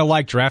kind of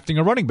like drafting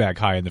a running back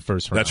high in the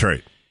first round. That's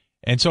right.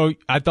 And so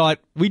I thought,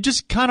 we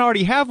just kind of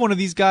already have one of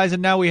these guys,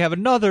 and now we have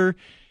another.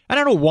 And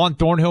I know Juan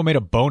Thornhill made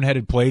a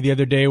boneheaded play the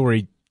other day where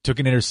he took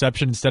an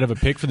interception instead of a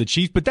pick for the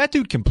Chiefs, but that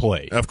dude can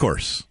play. Of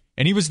course.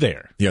 And he was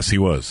there. Yes, he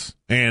was.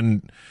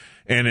 And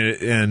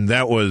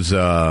that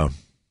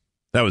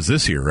was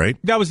this year, right?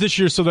 That was this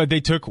year, so that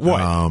they took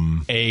what?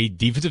 A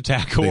defensive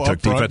tackle.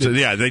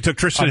 They took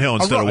Tristan Hill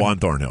instead of Juan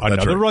Thornhill. That's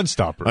another right. run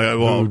stopper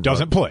who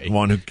doesn't play.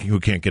 One who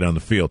can't get on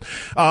the field.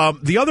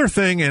 The other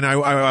thing, and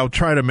I'll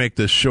try to make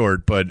this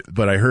short, but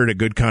I heard a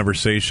good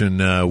conversation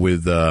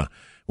with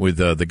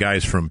the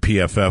guys from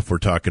PFF. We're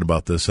talking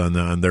about this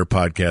on their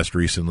podcast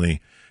recently,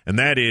 and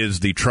that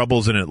is the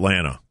troubles in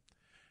Atlanta.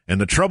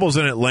 And the troubles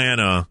in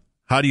Atlanta,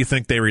 how do you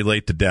think they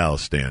relate to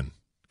Dallas, Dan?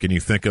 Can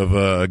you think of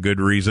a good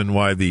reason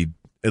why the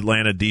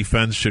Atlanta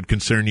defense should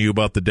concern you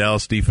about the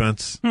Dallas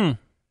defense?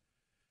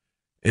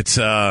 It's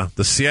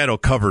the Seattle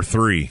cover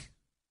 3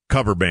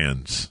 cover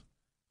bands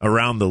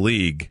around the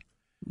league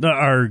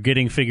are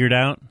getting figured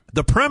out.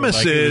 The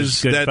premise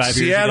is that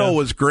Seattle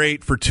was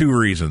great for 2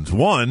 reasons.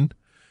 1,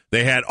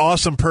 they had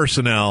awesome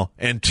personnel,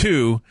 and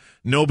 2,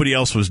 nobody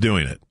else was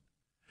doing it.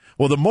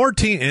 Well, the more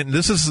team, and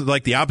this is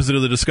like the opposite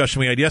of the discussion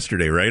we had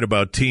yesterday, right?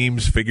 About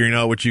teams figuring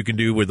out what you can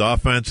do with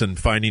offense and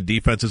finding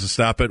defenses to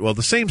stop it. Well,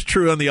 the same's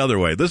true on the other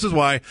way. This is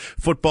why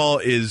football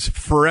is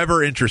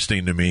forever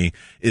interesting to me,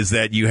 is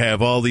that you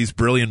have all these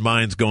brilliant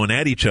minds going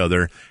at each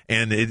other,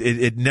 and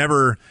it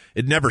never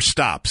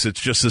stops.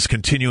 It's just this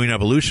continuing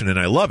evolution, and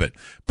I love it.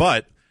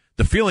 But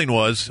the feeling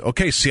was,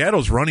 okay,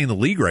 Seattle's running the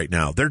league right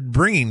now. They're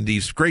bringing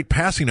these great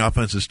passing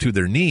offenses to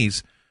their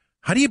knees.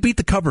 How do you beat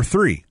the cover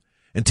 3?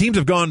 And teams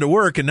have gone to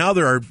work, and now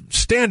there are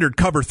standard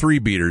cover 3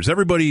 beaters.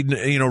 Everybody,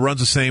 runs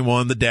the same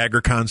one, the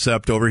dagger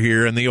concept over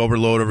here and the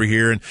overload over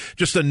here, and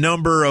just a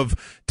number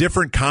of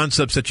different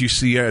concepts that you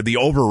see. The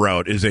over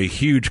route is a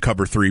huge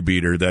cover 3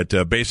 beater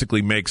that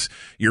basically makes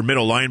your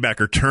middle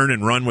linebacker turn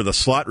and run with a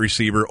slot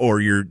receiver, or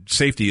your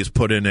safety is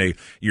put in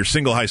your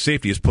single high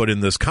safety is put in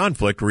this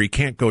conflict where he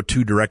can't go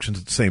 2 directions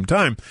at the same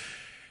time.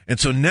 And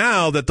so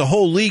now that the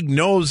whole league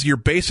knows your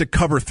basic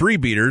cover 3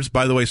 beaters,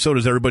 by the way, so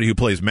does everybody who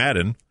plays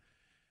Madden,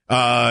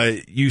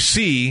 you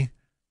see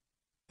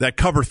that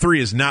cover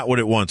 3 is not what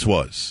it once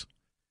was.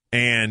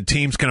 And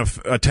teams can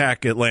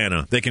attack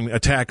Atlanta. They can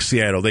attack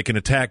Seattle. They can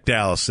attack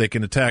Dallas. They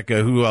can attack,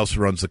 who else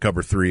runs the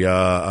cover 3?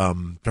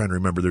 I'm trying to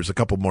remember. There's a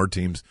couple more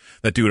teams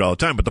that do it all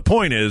the time. But the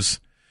point is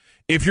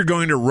if you're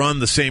going to run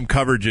the same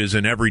coverages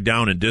in every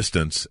down and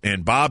distance,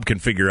 and Bob can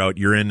figure out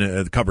you're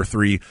in cover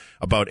 3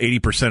 about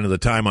 80% of the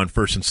time on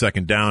first and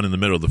second down in the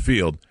middle of the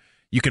field,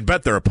 you can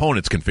bet their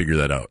opponents can figure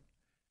that out.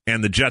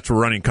 And the Jets were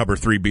running cover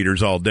 3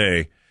 beaters all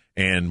day,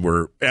 and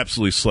were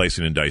absolutely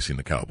slicing and dicing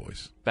the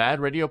Cowboys. Bad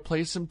Radio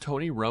plays some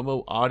Tony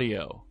Romo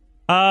audio.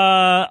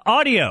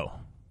 Audio.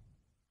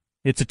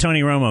 It's a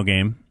Tony Romo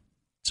game,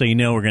 so you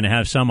know we're going to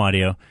have some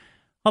audio.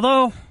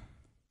 Although,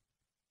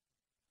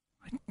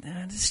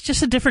 it's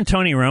just a different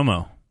Tony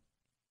Romo.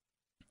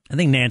 I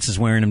think Nance is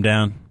wearing him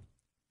down.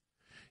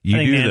 You I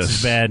think do Nance this.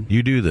 is bad.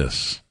 You do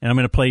this. And I'm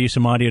going to play you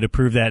some audio to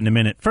prove that in a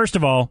minute. First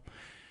of all...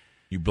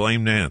 You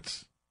blame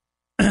Nance.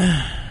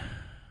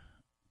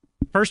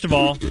 First of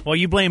all, well,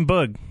 you blame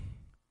Boog.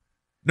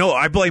 No,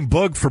 I blame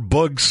Boog for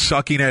Boog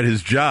sucking at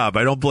his job.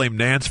 I don't blame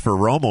Nance for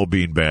Romo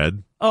being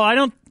bad. Oh, I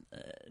don't...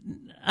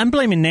 I'm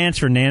blaming Nance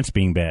for Nance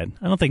being bad.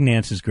 I don't think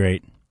Nance is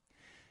great.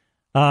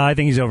 I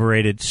think he's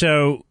overrated.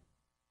 So,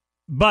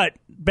 but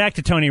back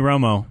to Tony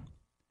Romo.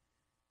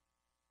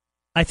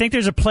 I think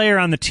there's a player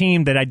on the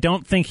team that I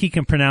don't think he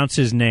can pronounce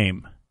his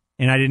name.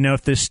 And I didn't know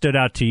if this stood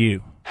out to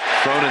you.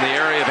 Thrown in the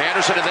area of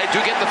Anderson, and they do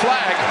get the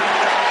flag.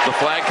 The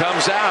flag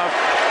comes out.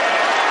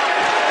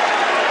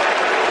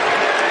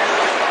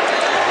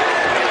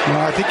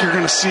 Well, I think you're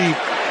going to see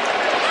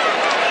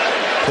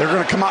they're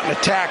going to come out and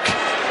attack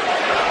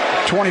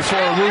 24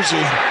 Woozy.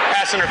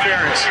 Pass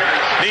interference.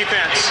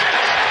 Defense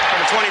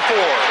from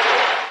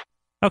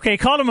 24. Okay,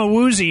 called him a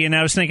woozy, and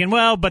I was thinking,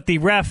 well, but the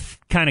ref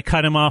kind of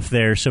cut him off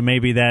there, so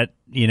maybe that,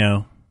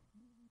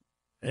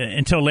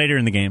 until later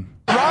in the game.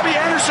 Robbie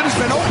Anderson has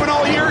been open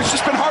all year. It's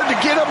just been hard to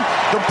get him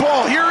the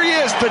ball. Here he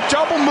is, the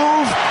double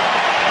move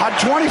on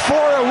 24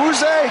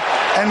 Awuzie,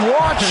 and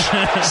watch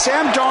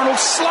Sam Darnold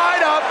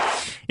slide up.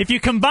 If you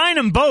combine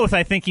them both,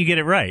 I think you get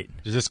it right.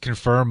 Does this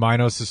confirm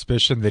Mino's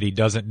suspicion that he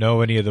doesn't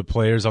know any of the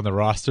players on the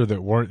roster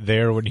that weren't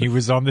there when he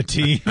was on the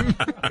team?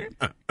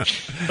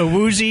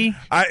 Awuzie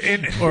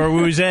or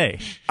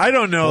Awuzie? I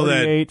don't know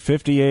 48,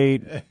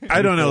 58.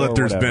 I don't know that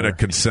there's whatever. been a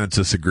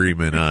consensus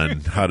agreement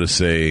on how to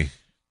say.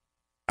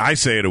 I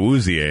say it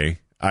Awuzie.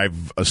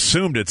 I've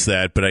assumed it's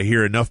that, but I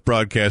hear enough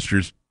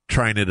broadcasters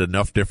trying it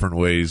enough different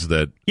ways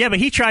that. Yeah, but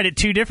he tried it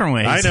 2 different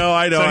ways. I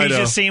know. So he's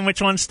just seeing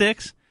which one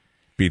sticks?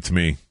 Beats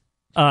me.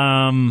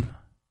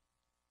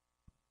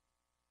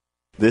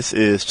 This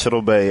is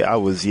Chittle Bay. I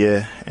was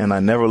and I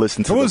never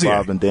listened to the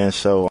Bob and Dan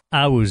show.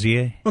 I was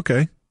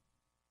Okay.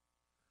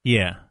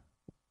 Yeah.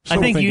 So I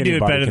think you do it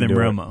anybody better can than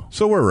do it. Romo.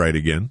 So we're right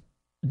again.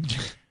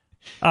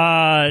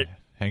 Hang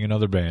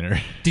another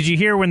banner. Did you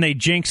hear when they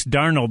jinxed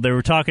Darnold? They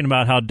were talking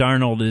about how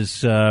Darnold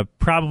is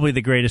probably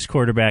the greatest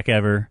quarterback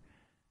ever,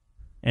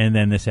 and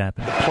then this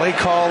happened. Play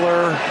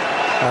caller,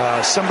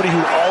 somebody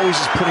who always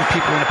is putting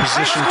people in a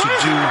position to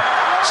do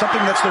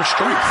something that's their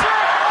strength.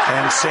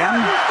 And Sam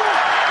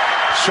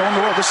showing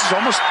the world. This is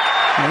almost,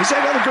 he's had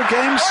other good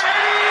games.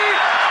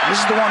 This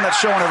is the one that's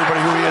showing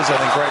everybody who he is,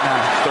 I think, right now.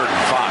 3rd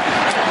and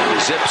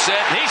 5. Zips it,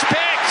 and he's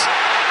picked.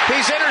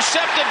 He's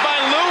intercepted by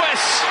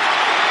Lewis.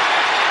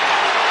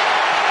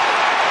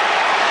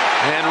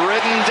 And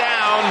ridden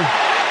down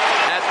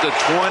at the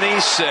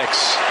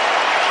 26.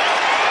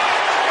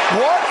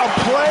 What a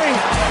play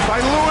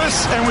by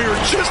Lewis, and we were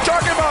just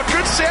talking about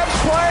good Sam's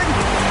play.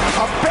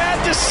 A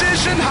bad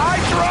decision,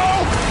 high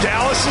throw.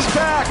 Dallas is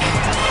back.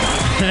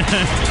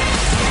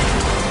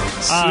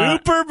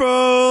 Super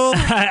Bowl.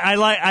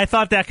 I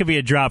thought that could be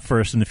a drop for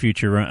us in the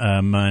future,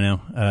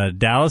 Mino.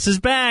 Dallas is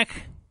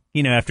back.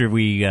 After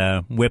we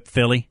whip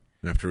Philly.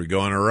 After we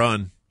go on a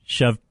run.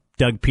 Shove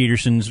Doug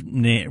Peterson's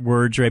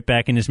words right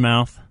back in his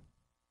mouth.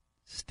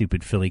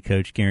 Stupid Philly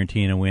coach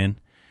guaranteeing a win.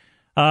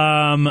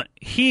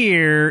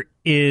 Here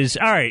is,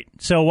 all right,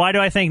 so why do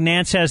I think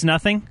Nance has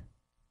nothing?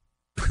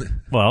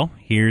 Well,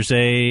 here's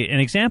an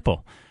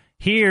example.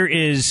 Here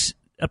is,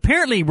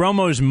 apparently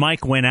Romo's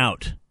mic went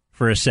out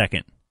for a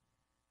second.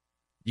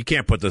 You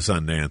can't put this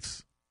on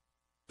Nance,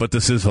 but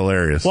this is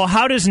hilarious. Well,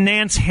 how does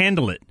Nance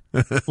handle it?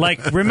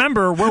 Like,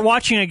 remember, we're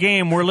watching a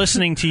game, we're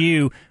listening to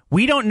you.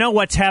 We don't know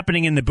what's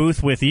happening in the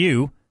booth with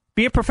you.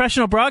 Be a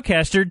professional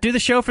broadcaster, do the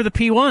show for the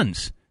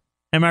P1s.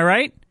 Am I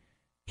right?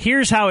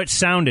 Here's how it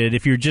sounded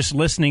if you're just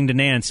listening to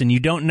Nance and you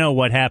don't know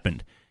what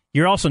happened.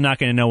 You're also not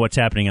going to know what's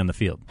happening on the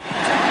field.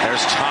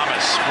 There's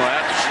Thomas. Well,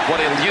 that's what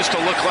it used to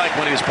look like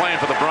when he was playing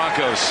for the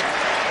Broncos.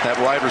 That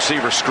wide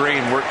receiver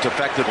screen worked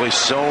effectively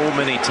so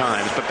many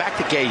times. But back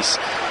to Gase,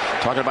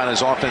 talking about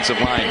his offensive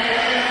line.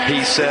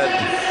 He said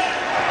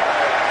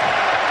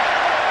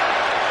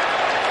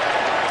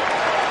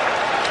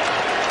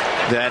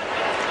that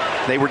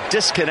they were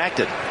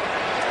disconnected.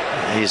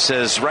 He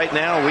says, right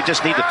now, we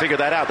just need to figure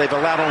that out. They've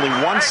allowed only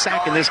 1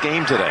 sack in this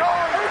game today.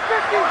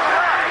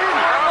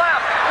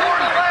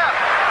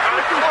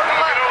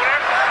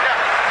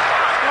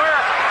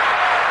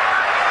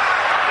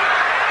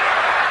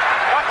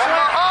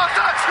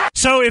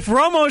 So if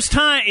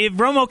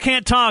Romo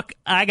can't talk,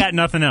 I got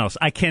nothing else.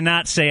 I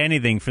cannot say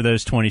anything for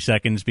those 20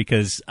 seconds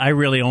because I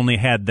really only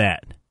had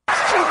that. All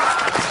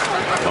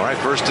right,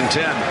 1st and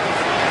 10.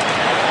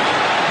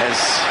 As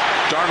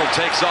Darnold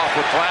takes off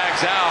with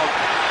flags out.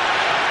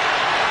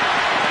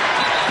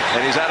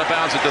 And he's out of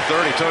bounds at the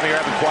 30. Tony, you're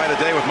having quite a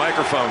day with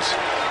microphones.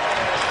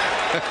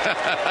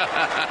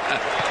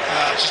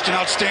 Just an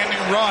outstanding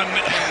run.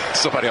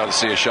 Somebody ought to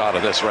see a shot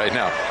of this right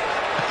now.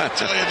 I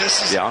tell you,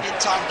 this is a good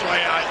time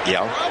play.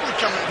 Probably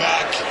coming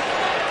back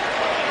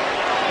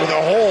with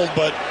a hold,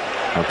 but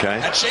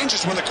that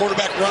changes when the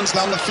quarterback runs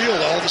down the field.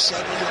 All of a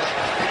sudden, you're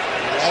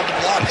allowed to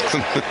block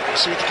it.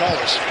 See what the call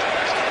is.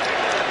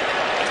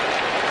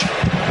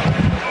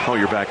 Oh,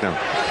 you're back now.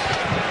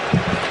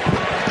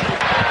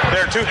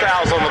 There are 2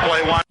 fouls on the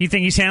play. One. You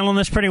think he's handling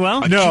this pretty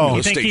well? No.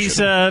 You think he's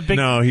big?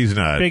 No, he's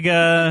not. Big.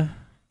 I'd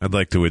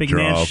like to withdraw. Big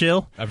man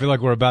shill. I feel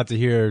like we're about to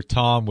hear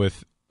Tom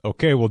with,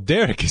 okay, well,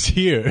 Derek is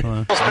here.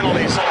 Those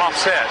penalties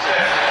offset.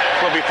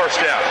 Will be first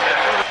down.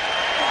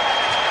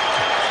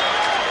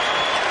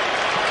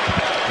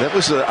 That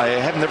was I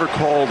have never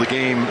called a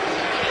game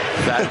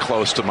that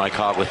close to my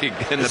colleague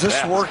in the Is this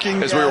past.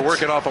 working As yet? we were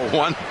working off of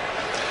one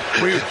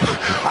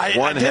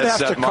I did have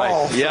to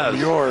call from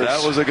yours.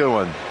 That was a good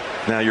one.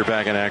 Now you're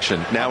back in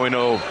action. Now we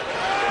know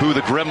who the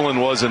gremlin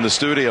was in the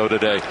studio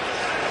today.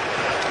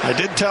 I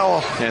did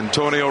tell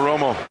Antonio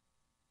Romo.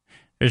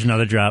 There's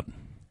another drop.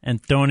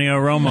 Antonio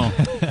Romo.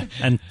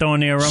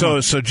 Antonio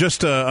Romo. So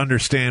just to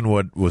understand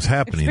what was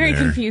happening It's very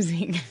there.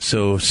 confusing.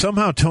 So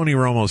somehow Tony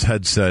Romo's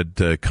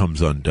headset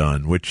comes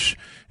undone, which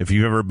if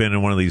you've ever been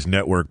in one of these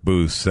network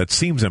booths, that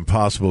seems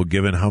impossible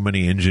given how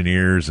many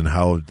engineers and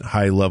how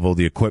high level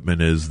the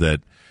equipment is,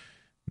 that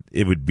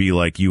it would be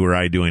like you or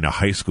I doing a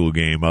high school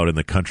game out in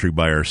the country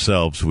by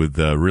ourselves with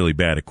really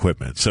bad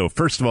equipment. So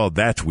first of all,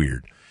 that's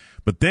weird.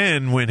 But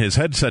then when his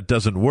headset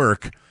doesn't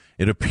work,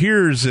 it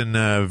appears in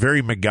a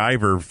very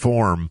MacGyver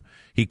form.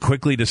 He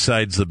quickly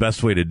decides the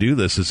best way to do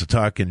this is to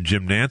talk in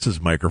Jim Nance's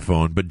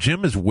microphone, but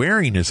Jim is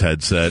wearing his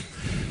headset.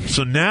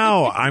 So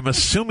now I'm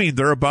assuming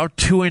they're about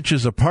 2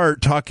 inches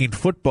apart talking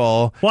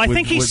football. Well, I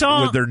think he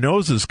saw with their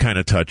noses kind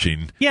of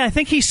touching. Yeah, I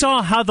think he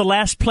saw how the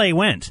last play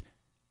went.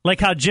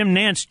 Like how Jim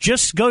Nance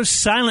just goes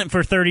silent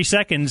for 30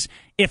 seconds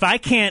if I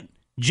can't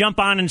jump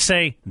on and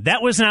say,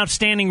 that was an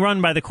outstanding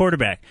run by the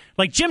quarterback.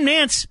 Like Jim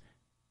Nance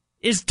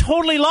is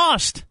totally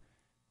lost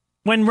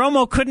when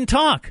Romo couldn't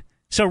talk.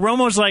 So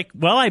Romo's like,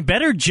 well, I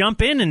better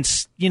jump in and,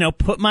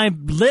 put my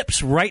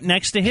lips right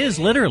next to his,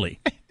 literally.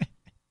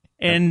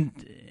 And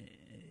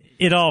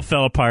it all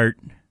fell apart.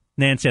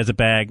 Nance has a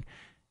bag.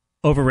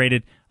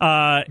 Overrated.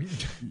 Now,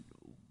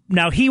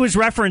 he was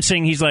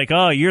referencing, he's like,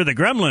 oh, you're the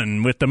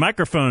gremlin with the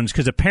microphones,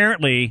 because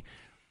apparently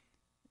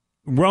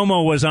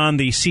Romo was on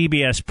the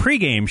CBS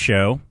pregame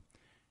show,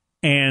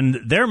 and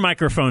their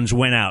microphones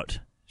went out.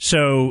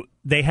 So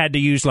they had to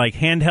use, like,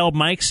 handheld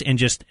mics and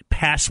just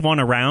pass one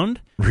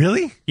around.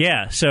 Really?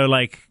 Yeah, so,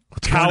 like...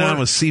 What's going on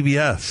with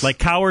CBS? Like,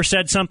 Cowher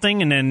said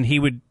something, and then he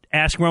would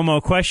ask Romo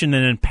a question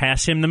and then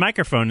pass him the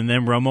microphone, and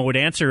then Romo would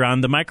answer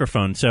on the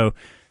microphone. So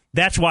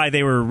that's why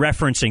they were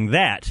referencing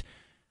that.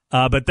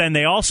 But then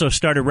they also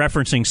started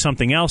referencing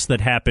something else that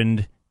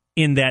happened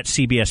in that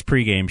CBS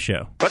pregame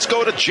show. Let's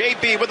go to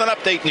JB with an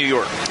update, New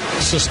York.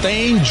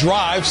 Sustained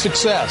drive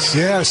success.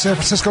 Yeah, the San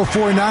Francisco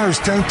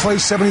 49ers, 10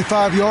 plays,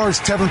 75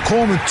 yards. Tevin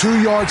Coleman,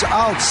 2 yards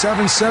out,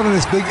 7-7,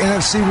 this big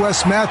NFC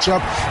West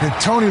matchup. And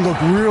Tony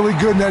looked really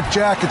good in that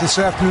jacket this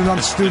afternoon on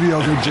the studio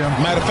there, Jim.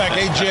 Matter of fact,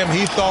 Jim,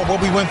 he thought what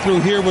we went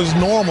through here was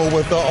normal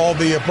with all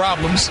the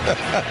problems.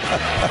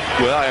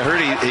 Well, I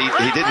heard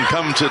he didn't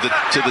come to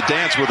the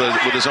dance with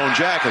his own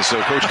jacket, so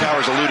Coach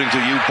Cowher's alluding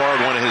to you borrowed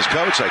one of his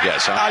coats, I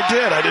guess. Huh? I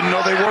did. I didn't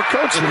know they wore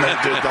coats when they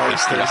did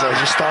those things. I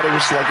just thought it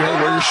was like, hey,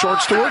 wear your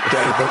shorts to work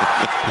day, but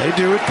they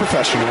do it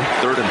professionally.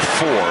 3rd and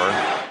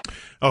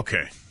 4.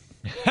 Okay.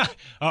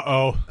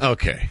 Uh-oh.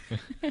 Okay.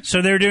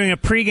 So they're doing a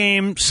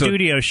pregame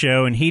studio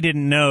show, and he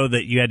didn't know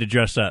that you had to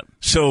dress up.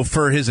 So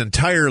for his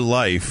entire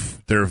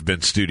life, there have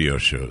been studio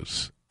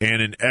shows,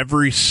 and in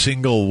every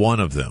single one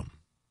of them,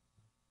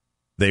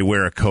 they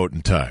wear a coat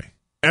and tie.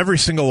 Every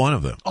single one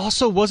of them.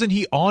 Also, wasn't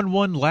he on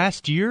one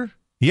last year?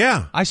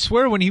 Yeah. I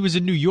swear when he was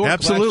in New York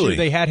last year,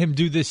 they had him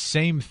do this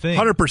same thing.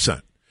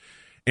 100%.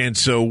 And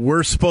so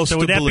we're supposed to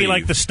believe. So would that be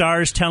like the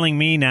stars telling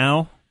me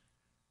now,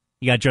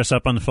 you got to dress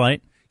up on the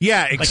flight?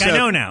 Yeah, except, I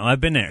know now.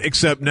 I've been there.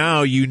 Except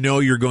now you know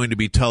you're going to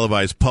be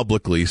televised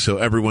publicly, so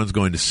everyone's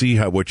going to see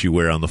what you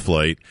wear on the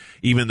flight,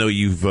 even though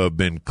you've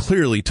been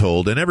clearly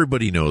told, and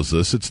everybody knows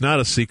this. It's not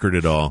a secret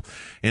at all.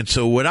 And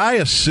so what I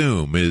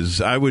assume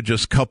is I would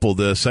just couple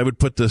this. I would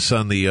put this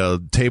on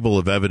the table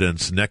of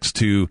evidence next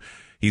to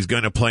he's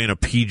going to play in a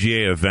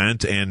PGA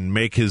event and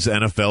make his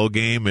NFL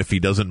game if he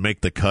doesn't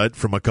make the cut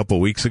from a couple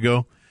weeks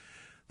ago.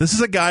 This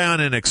is a guy on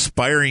an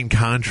expiring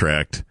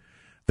contract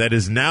that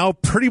is now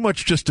pretty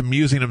much just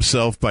amusing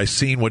himself by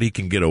seeing what he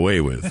can get away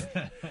with.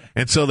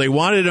 And so they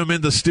wanted him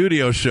in the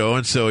studio show,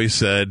 and so he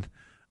said,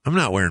 I'm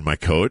not wearing my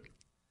coat.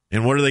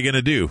 And what are they going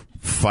to do?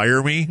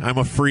 Fire me? I'm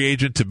a free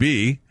agent to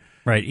be.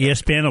 Right,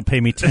 ESPN will pay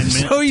me 10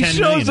 million. So he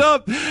shows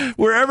up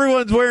where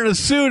everyone's wearing a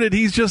suit, and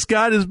he's just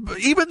got his.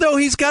 Even though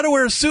he's got to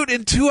wear a suit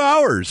in 2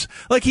 hours,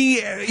 like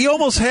he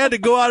almost had to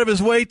go out of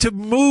his way to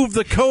move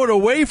the coat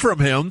away from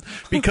him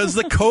because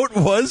the coat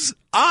was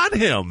on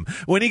him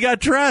when he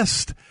got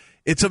dressed.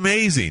 It's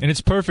amazing, and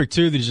it's perfect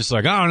too. That he's just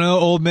like, I don't know,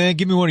 old man,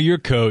 give me one of your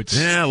coats.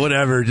 Yeah,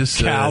 whatever. Just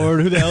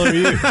coward. Who the hell are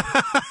you?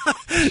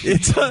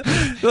 It's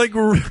like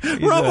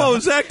Romo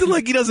is acting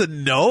like he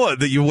doesn't know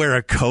that you wear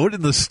a coat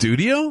in the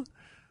studio.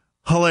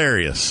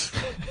 Hilarious.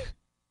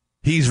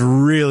 He's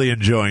really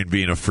enjoying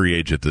being a free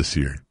agent this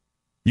year.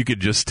 You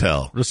could just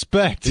tell.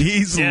 Respect.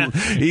 He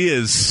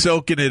is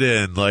soaking it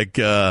in. Like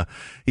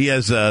he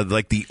has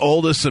like the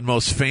oldest and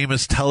most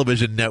famous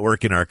television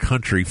network in our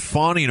country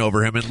fawning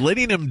over him and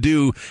letting him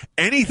do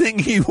anything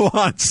he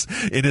wants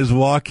in his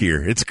walk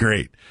here. It's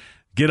great.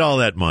 Get all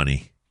that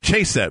money.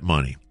 Chase that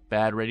money.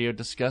 BaD Radio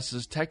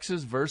discusses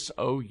Texas versus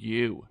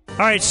OU. All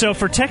right, so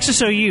for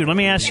Texas OU, let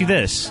me ask you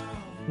this.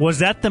 Was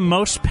that the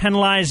most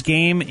penalized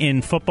game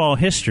in football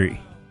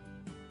history?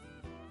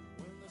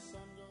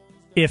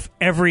 If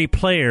every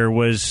player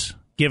was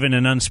given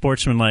an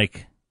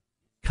unsportsmanlike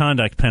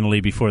conduct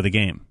penalty before the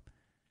game.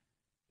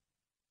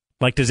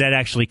 Like, does that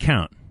actually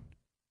count?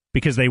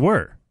 Because they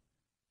were.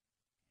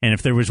 And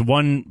if there was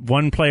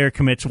one player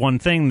commits one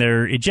thing,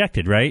 they're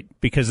ejected, right?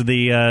 Because of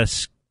the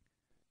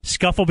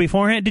scuffle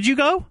beforehand. Did you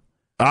go?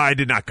 I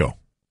did not go.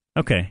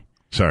 Okay.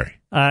 Sorry.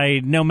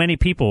 I know many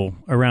people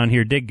around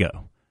here did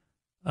go.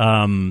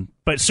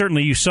 But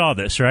certainly you saw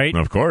this, right?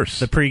 Of course.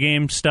 The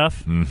pregame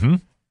stuff. Mm-hmm.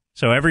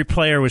 So every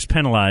player was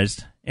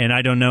penalized, and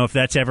I don't know if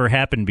that's ever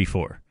happened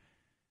before.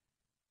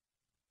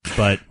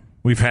 But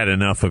we've had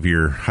enough of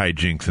your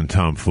hijinks and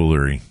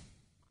tomfoolery.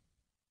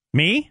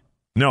 Me?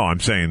 No,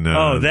 I'm saying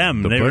them.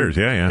 The players.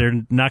 Yeah.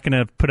 They're not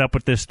going to put up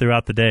with this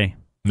throughout the day.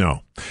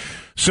 No.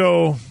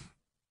 So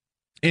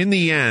in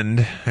the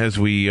end, as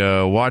we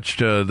watched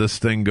this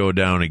thing go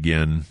down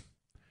again,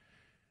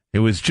 it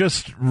was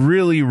just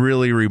really,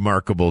 really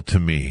remarkable to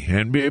me.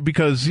 And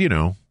because,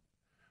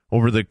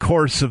 over the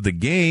course of the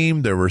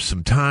game, there were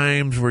some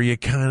times where you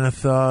kind of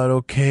thought,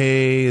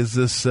 okay, is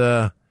this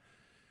a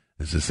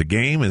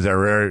game? Is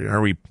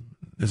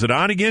it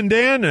on again,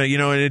 Dan?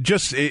 And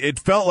it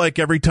felt like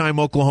every time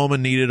Oklahoma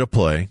needed a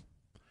play,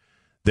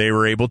 they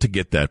were able to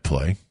get that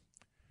play.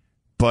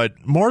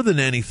 But more than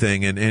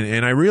anything,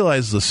 and I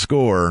realize the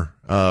score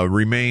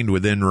remained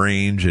within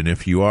range, and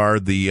if you are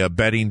the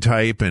betting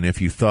type, and if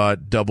you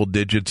thought double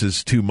digits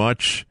is too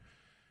much,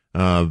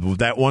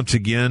 that once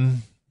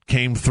again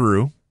came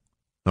through.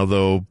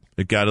 Although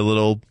it got a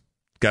little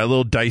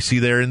dicey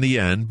there in the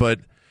end,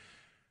 but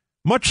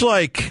much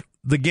like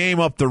the game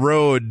up the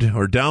road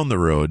or down the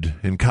road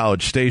in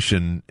College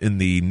Station in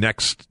the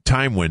next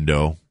time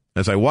window,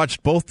 as I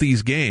watched both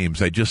these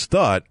games, I just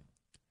thought,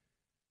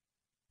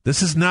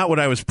 this is not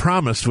what I was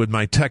promised with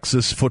my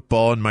Texas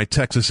football and my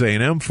Texas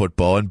A&M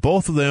football, and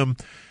both of them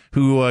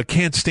who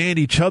can't stand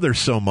each other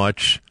so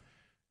much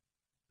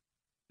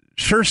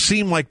sure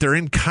seem like they're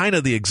in kind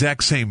of the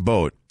exact same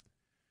boat.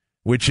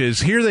 Which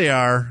is, here they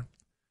are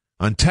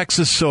on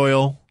Texas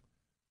soil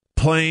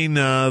playing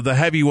the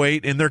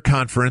heavyweight in their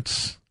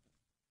conference.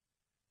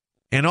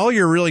 And all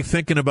you're really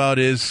thinking about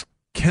is,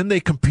 can they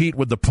compete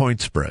with the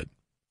point spread?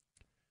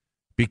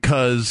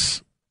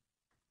 Because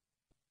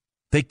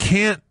they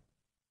can't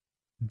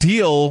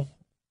deal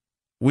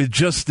with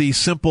just the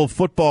simple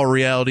football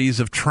realities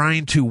of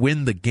trying to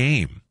win the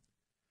game.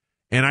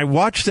 And I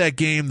watched that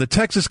game, the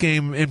Texas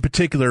game in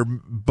particular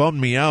bummed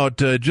me out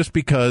just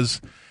because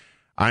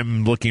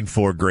I'm looking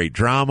for great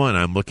drama, and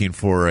I'm looking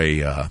for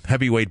a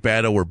heavyweight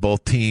battle where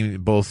both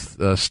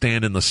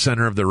stand in the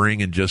center of the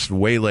ring and just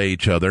waylay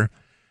each other.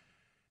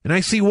 And I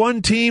see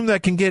one team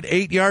that can get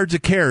 8 yards a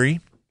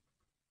carry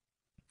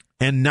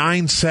and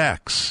 9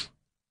 sacks.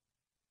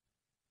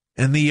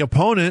 And the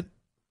opponent,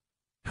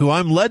 who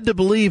I'm led to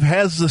believe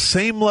has the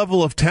same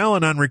level of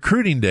talent on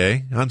recruiting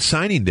day, on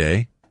signing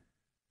day,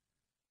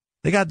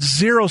 they got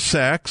 0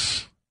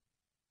 sacks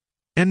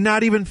and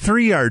not even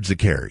 3 yards a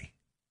carry.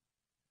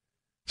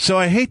 So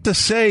I hate to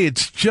say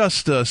it's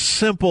just a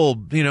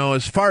simple,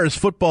 as far as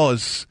football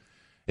is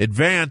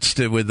advanced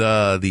with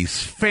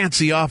these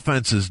fancy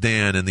offenses,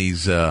 Dan, and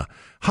these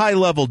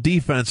high-level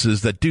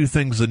defenses that do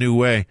things the new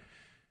way,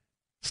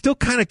 still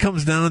kind of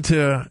comes down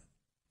to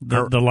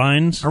the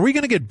lines. Are we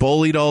going to get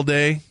bullied all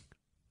day,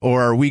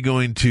 or are we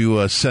going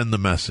to send the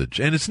message?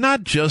 And it's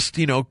not just,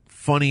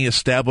 funny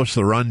establish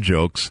the run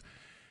jokes.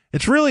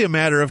 It's really a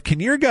matter of,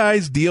 can your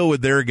guys deal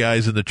with their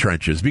guys in the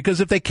trenches?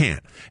 Because if they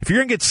can't, if you're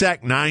going to get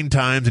sacked 9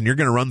 times and you're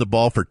going to run the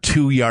ball for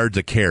 2 yards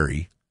a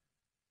carry,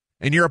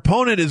 and your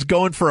opponent is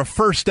going for a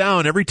first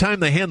down every time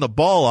they hand the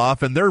ball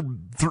off, and they're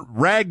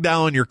ragged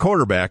down your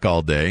quarterback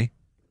all day,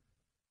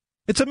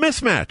 it's a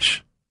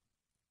mismatch.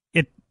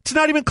 It's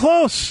not even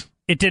close.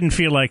 It didn't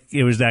feel like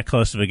it was that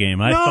close of a game.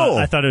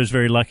 I thought it was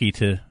very lucky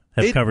to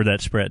have covered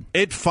that spread.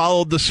 It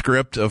followed the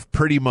script of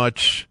pretty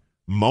much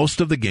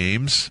most of the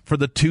games for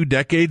the 2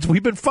 decades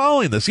we've been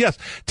following this. Yes,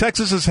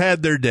 Texas has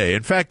had their day.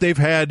 In fact, they've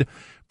had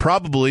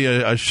probably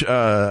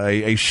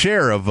a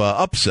share of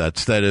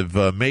upsets that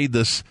have made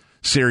this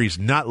series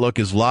not look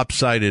as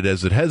lopsided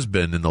as it has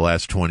been in the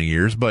last 20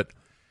 years, but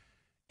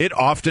it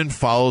often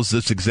follows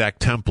this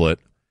exact template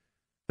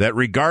that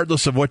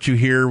regardless of what you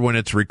hear when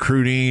it's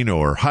recruiting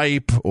or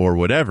hype or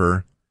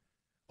whatever,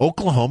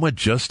 Oklahoma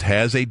just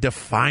has a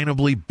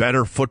definably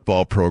better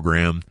football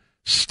program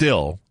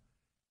still,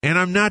 and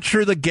I'm not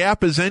sure the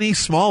gap is any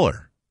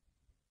smaller.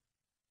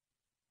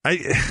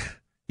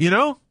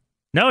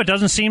 No, it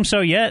doesn't seem so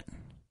yet.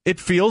 It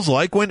feels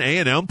like when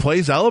A&M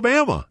plays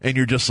Alabama, and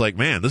you're just like,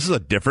 man, this is a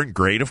different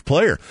grade of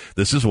player.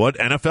 This is what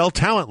NFL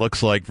talent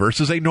looks like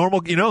versus a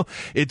normal,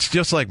 it's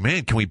just like,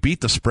 man, can we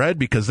beat the spread?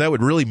 Because that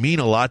would really mean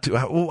a lot to,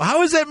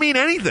 how does that mean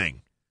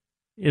anything?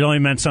 It only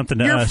meant something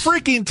to us. You're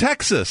freaking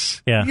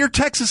Texas. Yeah. You're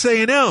Texas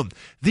A&M.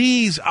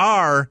 These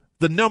are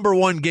the number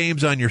one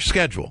games on your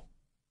schedule.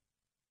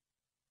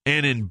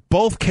 And in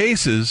both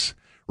cases,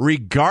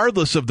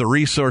 regardless of the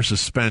resources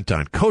spent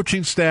on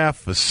coaching staff,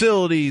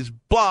 facilities,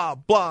 blah,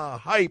 blah,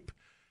 hype,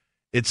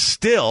 it's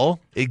still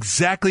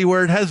exactly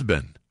where it has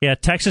been. Yeah,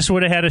 Texas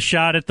would have had a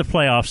shot at the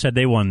playoffs had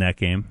they won that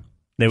game.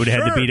 They would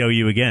have had to beat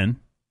OU again,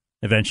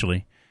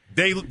 eventually.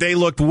 They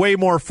looked way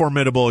more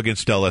formidable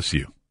against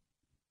LSU.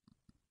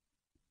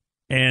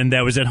 And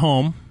that was at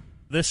home.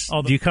 Do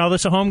you call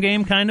this a home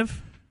game, kind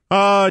of?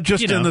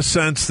 Just in the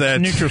sense that...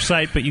 It's a neutral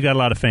site, but you got a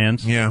lot of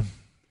fans. Yeah.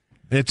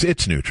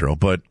 It's neutral,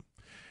 but...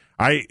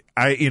 we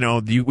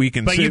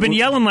can. But you've been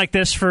yelling like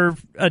this for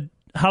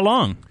how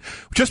long?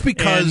 Just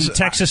because and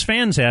Texas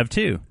fans have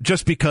too.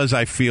 Just because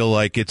I feel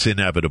like it's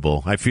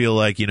inevitable. I feel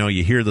like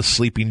you hear the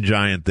sleeping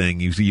giant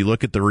thing. You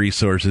look at the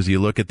resources. You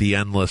look at the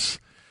endless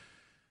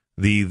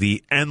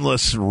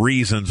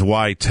reasons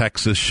why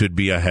Texas should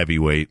be a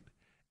heavyweight,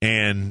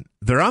 and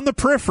they're on the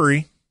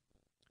periphery.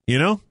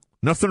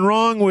 Nothing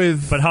wrong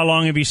with. But how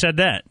long have you said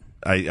that?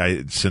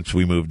 Since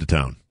we moved to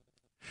town.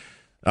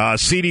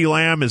 CeeDee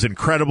Lamb is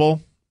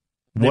incredible.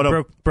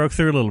 Broke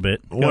through a little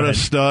bit. What a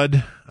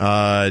stud.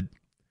 Jalen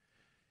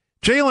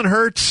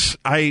Hurts,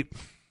 I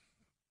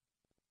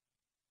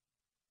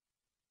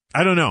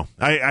don't know.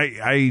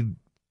 I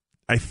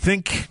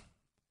think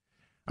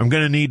I'm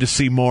going to need to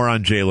see more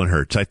on Jalen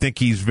Hurts. I think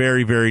he's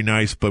very, very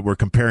nice, but we're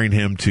comparing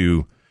him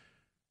to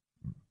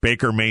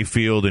Baker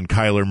Mayfield and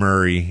Kyler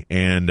Murray,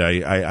 and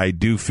I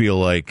do feel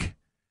like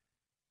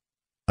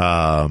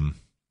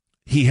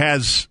he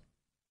has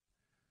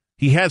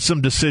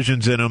some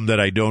decisions in him that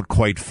I don't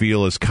quite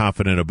feel as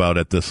confident about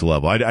at this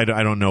level. I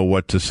don't know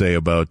what to say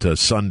about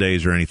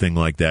Sundays or anything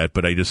like that,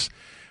 but I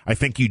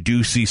think you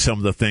do see some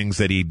of the things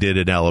that he did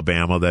in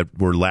Alabama that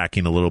were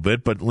lacking a little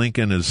bit. But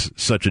Lincoln is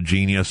such a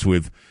genius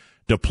with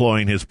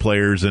deploying his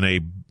players in a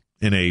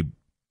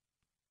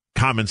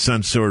common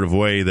sense sort of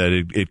way that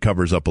it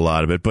covers up a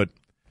lot of it. But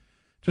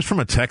just from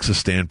a Texas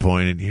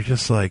standpoint, you're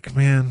just like,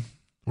 man,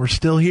 we're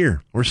still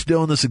here. We're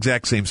still in this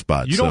exact same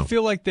spot. You don't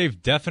feel like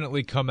they've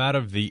definitely come out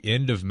of the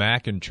end of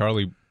Mac and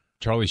Charlie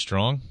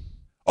Strong?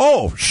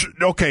 Oh,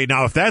 okay.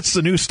 Now, if that's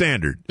the new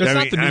standard. That's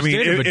not the new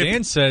standard, but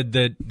Dan said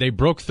that they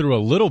broke through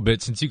a little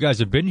bit since you guys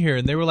have been here,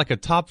 and they were like a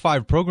top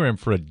 5 program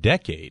for a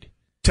decade.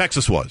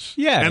 Texas was.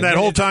 Yeah. And that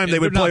whole time they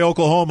would play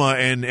Oklahoma,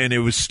 and it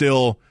was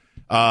still...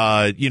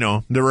 there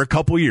were a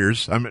couple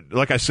years. I mean,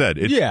 like I said,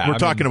 we're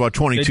talking about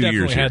 22 years. They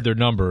definitely here. had their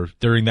number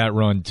during that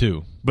run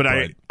too. But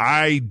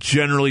I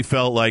generally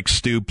felt like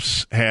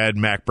Stoops had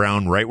Mac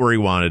Brown right where he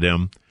wanted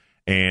him,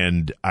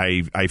 and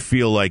I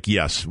feel like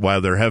yes,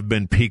 while there have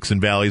been peaks and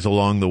valleys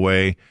along the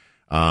way,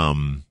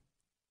 I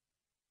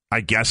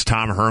guess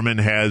Tom Herman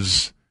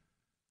has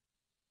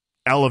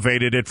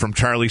elevated it from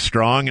Charlie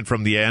Strong and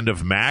from the end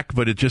of Mac,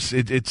 but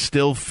it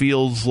still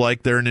feels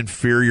like they're an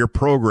inferior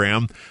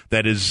program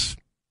that is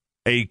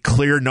a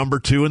clear number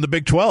 2 in the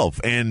Big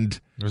 12, and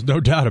there's no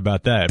doubt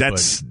about that.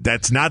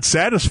 That's not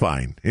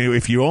satisfying.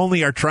 If you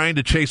only are trying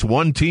to chase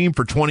one team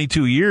for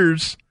 22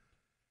 years,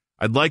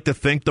 I'd like to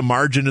think the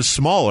margin is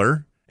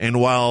smaller. And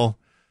while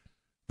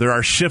there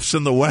are shifts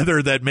in the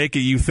weather that make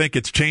you think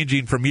it's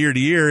changing from year to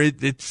year,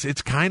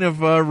 it's kind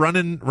of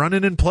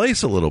running in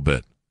place a little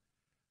bit.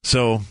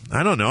 So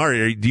I don't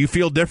know. Do you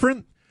feel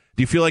different?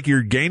 Do you feel like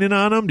you're gaining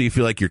on them? Do you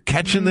feel like you're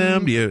catching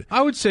them?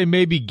 I would say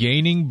maybe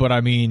gaining, but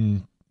I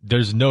mean,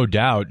 there's no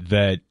doubt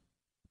that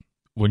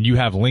when you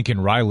have Lincoln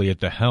Riley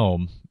at the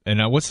helm,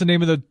 and what's the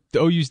name of the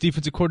OU's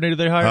defensive coordinator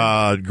they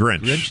hired?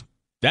 Grinch.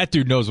 That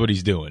dude knows what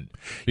he's doing.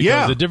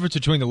 Because the difference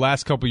between the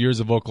last couple years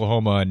of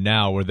Oklahoma and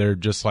now, where they're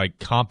just like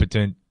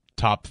competent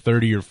top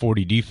 30 or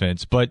 40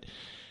 defense, but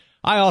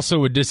I also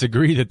would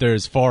disagree that they're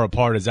as far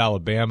apart as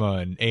Alabama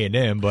and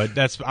A&M, but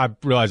I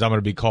realize I'm going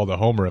to be called a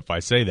homer if I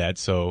say that.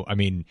 So, I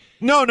mean,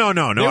 no.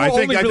 I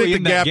think the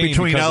gap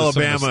between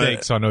Alabama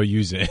mistakes on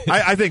OU's end.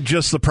 I think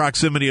just the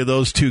proximity of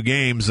those two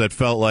games that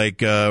felt like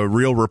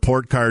real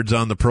report cards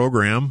on the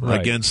program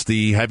against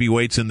the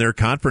heavyweights in their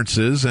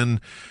conferences,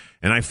 and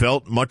I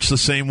felt much the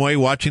same way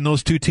watching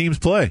those two teams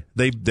play.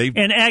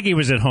 And Aggie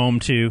was at home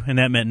too, and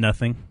that meant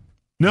nothing.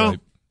 No,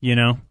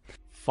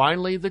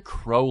 Finally, the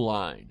Crow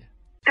line.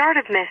 Start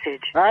of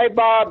message. Hi,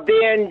 Bob,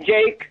 Dan,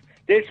 Jake.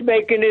 Just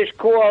making this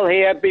call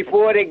here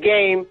before the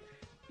game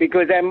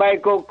because I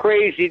might go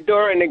crazy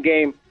during the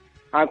game.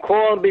 I'm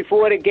calling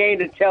before the game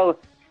to tell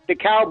the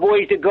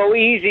Cowboys to go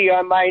easy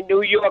on my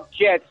New York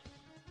Jets.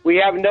 We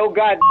have no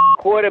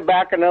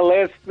quarterback in the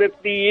last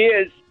 50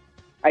 years.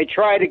 I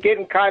tried to get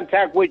in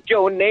contact with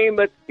Joe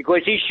Namath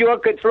because he sure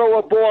could throw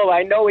a ball.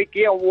 I know he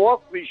can't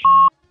walk for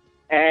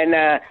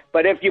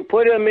but if you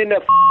put him in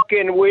a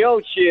fucking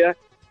wheelchair,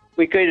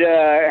 we could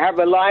have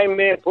a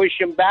lineman push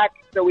him back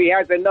so he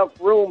has enough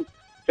room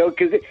so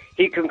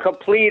he can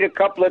complete a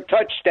couple of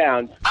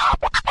touchdowns.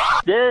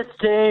 This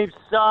team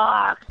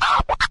sucks.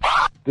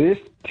 This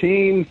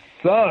team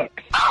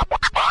sucks.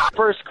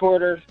 First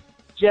quarter,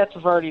 Jets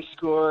have already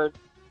scored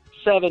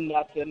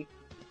 7-0.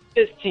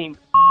 This team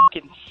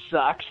fucking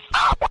sucks.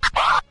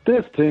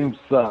 This team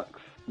sucks.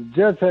 The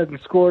Jets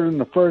hadn't scored in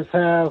the first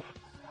half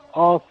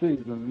all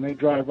season, and they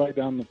drive right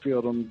down the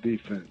field on the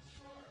defense.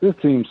 This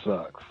team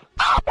sucks.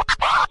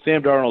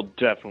 Sam Darnold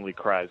definitely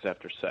cries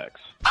after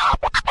sex.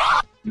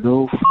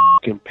 No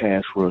fucking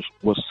pass rush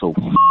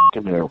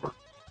whatsoever.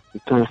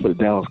 It's time for the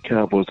Dallas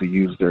Cowboys to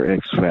use their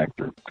X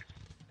factor.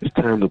 It's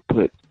time to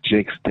put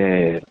Jake's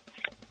dad,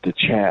 the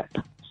chat,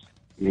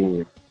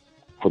 in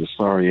for the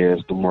sorry-ass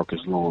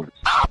DeMarcus Lawrence.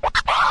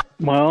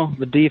 Well,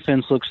 the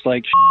defense looks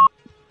like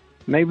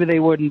maybe they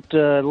wouldn't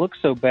look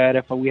so bad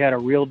if we had a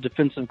real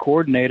defensive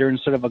coordinator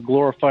instead of a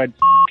glorified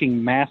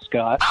fucking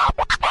mascot.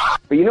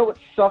 But you know what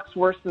sucks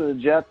worse than the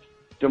Jets?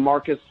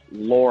 DeMarcus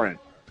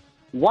Lawrence.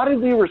 Why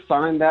did we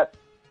resign that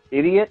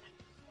idiot?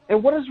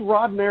 And what does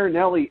Rod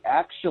Marinelli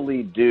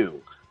actually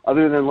do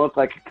other than look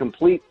like a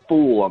complete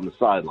fool on the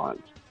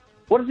sidelines?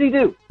 What does he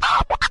do?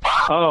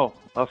 Oh,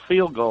 a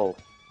field goal.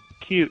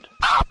 Cute.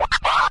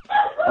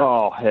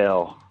 Oh,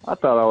 hell. I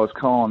thought I was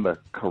calling the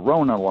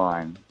Corona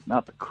line,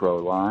 not the Crow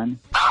line.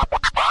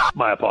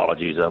 My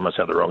apologies. I must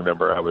have the wrong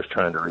number. I was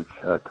trying to reach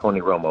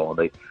Tony Romo on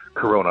the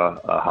Corona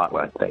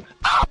hotline. Thanks.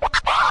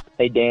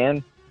 Hey,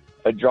 Dan,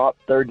 a drop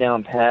third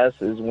down pass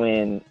is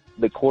when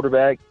the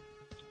quarterback,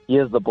 he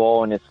has the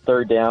ball and it's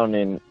third down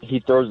and he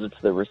throws it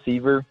to the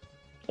receiver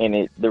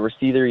and the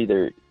receiver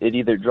either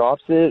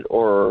drops it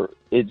or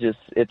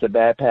it's a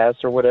bad pass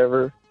or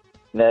whatever.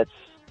 That's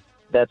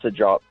a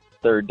drop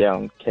third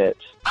down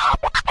catch.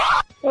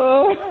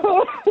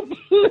 Oh,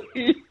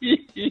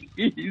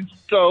 please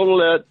don't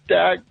let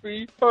Dak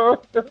be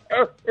hurt.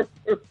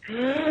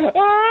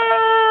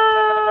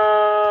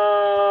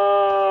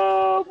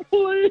 Oh,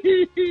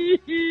 please.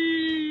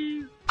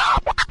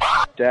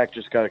 Dak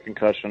just got a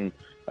concussion.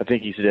 I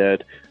think he's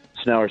dead.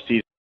 So now our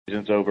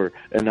season's over,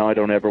 and now I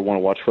don't ever want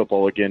to watch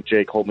football again.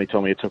 Jake, hold me,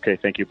 tell me it's okay.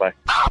 Thank you, bye.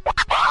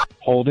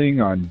 Holding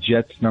on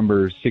Jets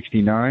number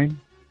 69.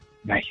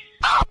 Nice.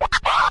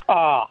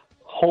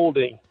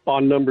 Holding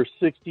on number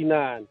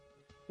 69.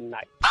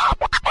 Nice.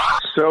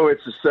 So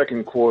it's the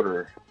second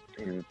quarter,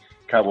 and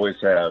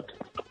Cowboys have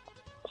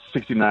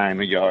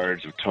 69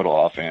 yards of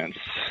total offense.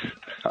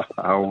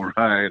 All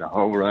right.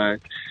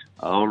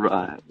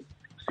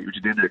 See what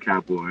you did there,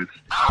 Cowboys.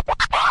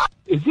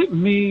 Is it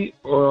me,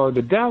 or are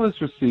the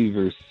Dallas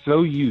receivers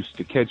so used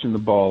to catching the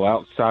ball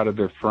outside of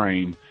their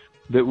frame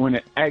that when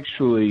it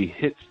actually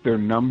hits their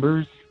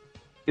numbers,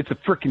 it's a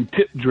freaking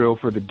tip drill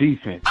for the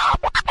defense?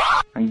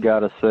 I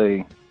gotta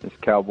say, this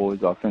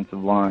Cowboys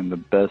offensive line, the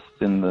best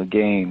in the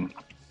game,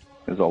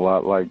 is a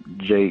lot like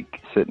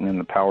Jake sitting in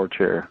the power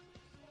chair.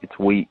 It's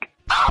weak.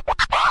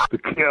 The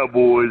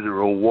Cowboys are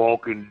a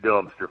walking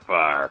dumpster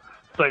fire.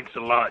 Thanks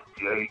a lot,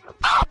 Jake.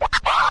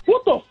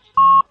 What the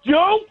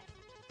Joe?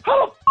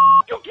 How the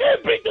you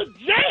can't beat the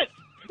Jets?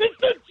 It's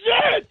the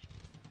Jets!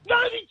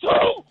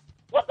 92!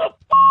 What the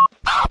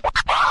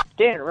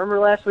Dan, remember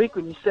last week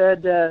when you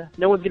said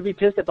no one's going to be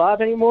pissed at Bob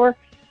anymore?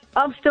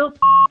 I'm still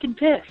fucking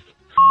pissed.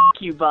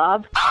 You,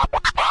 Bob.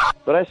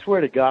 But I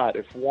swear to God,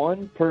 if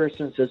one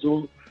person says,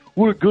 "Oh,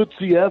 what a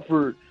gutsy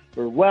effort,"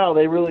 or "Wow,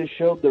 they really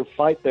showed their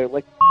fight there,"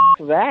 like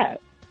that.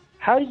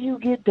 How do you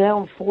get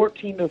down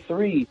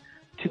 14-3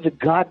 to the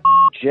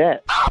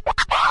Jets?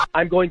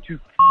 I'm going to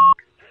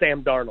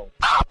Sam Darnold.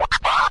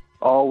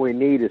 All we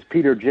need is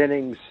Peter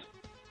Jennings,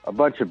 a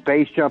bunch of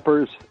base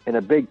jumpers, and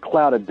a big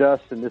cloud of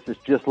dust, and this is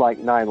just like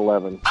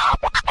 9/11.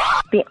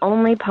 The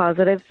only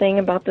positive thing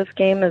about this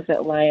game is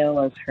that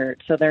Laiola's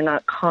hurt, so they're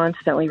not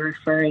constantly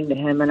referring to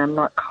him, and I'm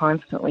not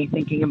constantly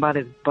thinking about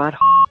his butthole.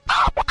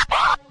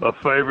 My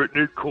favorite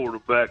new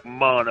quarterback,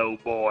 Mono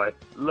Boy.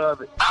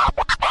 Love it.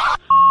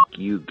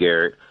 You,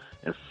 Garrett,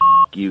 and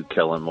you,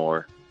 Kellen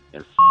Moore,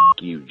 and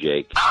you,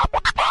 Jake.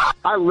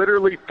 I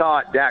literally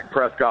thought Dak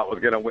Prescott was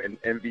going to win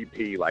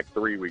MVP like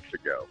 3 weeks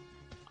ago.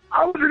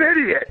 I was an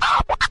idiot.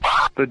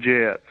 The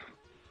Jets.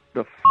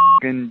 The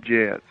f***ing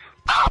Jets.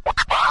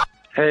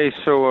 Hey,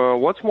 so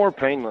what's more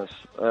painless,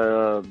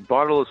 a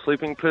bottle of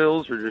sleeping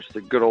pills or just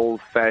a good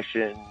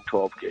old-fashioned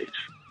 12-gauge?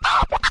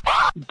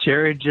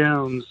 Jerry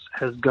Jones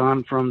has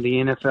gone from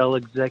the NFL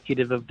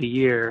Executive of the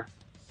Year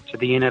to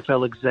the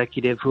NFL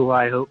Executive who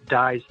I hope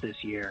dies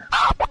this year.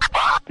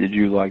 Did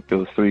you like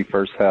those 3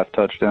 first-half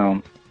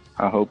touchdowns?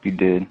 I hope you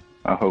did.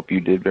 I hope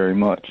you did very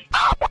much.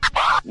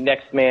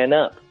 Next man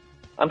up.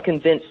 I'm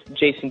convinced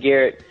Jason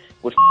Garrett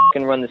would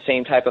fucking run the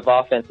same type of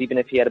offense even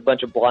if he had a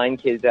bunch of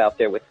blind kids out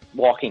there with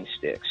walking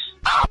sticks.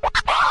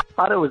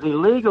 Thought it was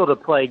illegal to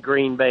play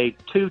Green Bay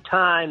 2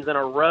 times in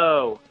a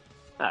row.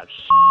 Oh,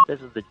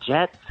 this is the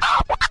Jets.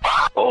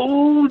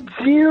 Oh,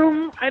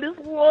 Jim, I just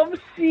love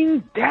seeing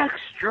Dak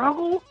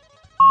struggle.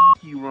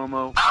 You,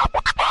 Romo.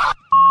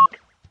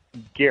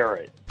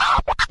 Garrett.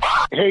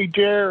 Hey,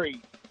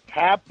 Jerry.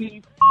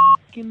 Happy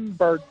f***ing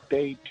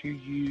birthday to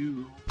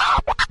you.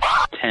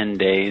 10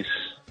 days.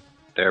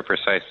 There are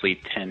precisely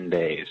 10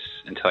 days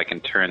until I can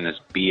turn this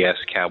BS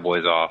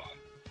Cowboys off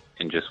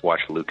and just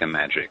watch Luka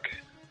Magic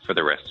for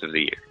the rest of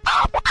the year.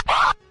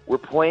 We're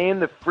playing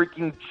the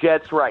freaking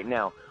Jets right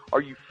now.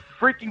 Are you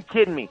freaking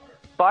kidding me?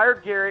 Fire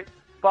Garrett,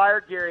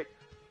 fire Garrett,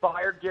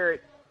 fire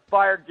Garrett,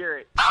 fire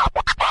Garrett.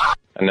 I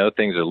know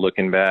things are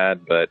looking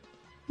bad, but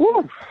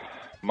woo,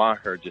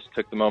 Maher just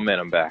took the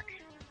momentum back.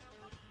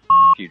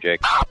 F*** you,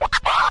 Jake.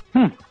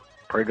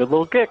 Pretty good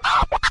little kick.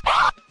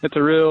 It's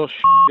a real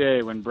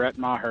day when Brett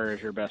Maher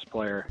is your best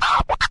player.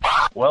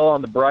 Well,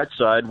 on the bright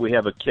side, we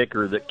have a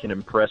kicker that can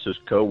impress his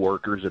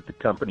coworkers at the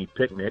company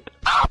picnic.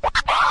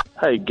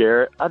 Hey,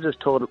 Garrett, I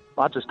just told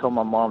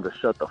my mom to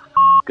shut the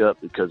up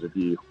because of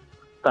you.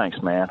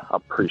 Thanks, man. I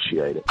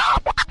appreciate it.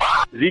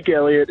 Zeke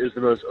Elliott is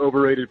the most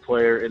overrated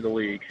player in the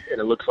league,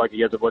 and it looks like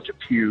he has a bunch of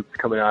pubes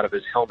coming out of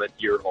his helmet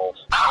ear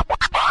holes.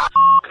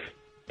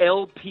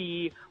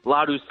 LP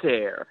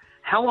Ladouceur.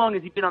 How long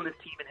has he been on this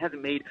team and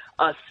hasn't made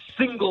a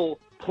single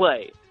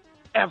play?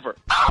 Ever.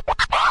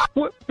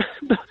 What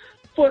the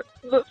are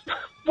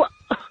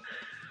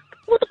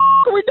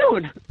we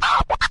doing?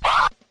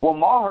 Well,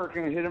 Maher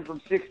can hit him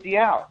from 60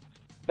 out.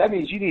 That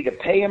means you need to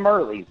pay him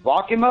early.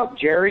 Lock him up,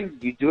 Jerry.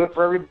 You do it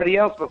for everybody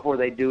else before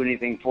they do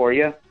anything for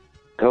you.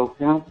 Go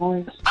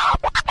Cowboys.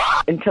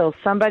 Until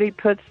somebody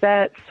puts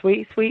that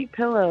sweet, sweet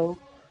pillow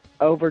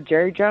over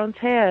Jerry Jones'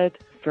 head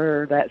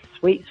for that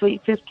sweet,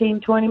 sweet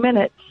 15, 20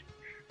 minutes,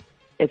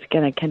 it's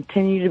going to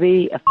continue to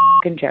be a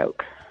fucking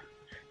joke.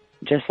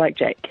 Just like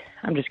Jake.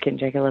 I'm just kidding,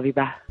 Jake. I love you.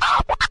 Bye.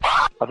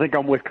 I think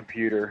I'm with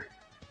computer.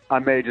 I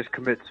may just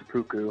commit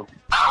seppuku.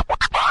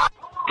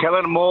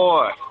 Kellen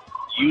Moore,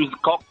 use the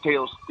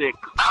cocktail stick.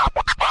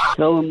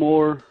 Kellen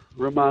Moore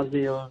reminds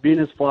me of a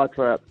Venus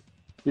flytrap.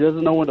 He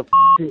doesn't know when to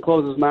f***ing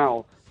close his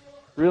mouth.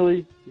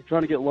 Really? You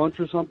trying to get lunch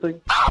or something?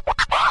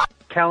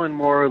 Kellen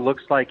Moore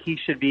looks like he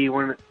should be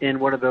in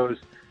one of those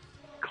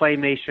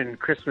claymation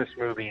Christmas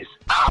movies.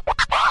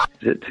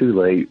 Is it too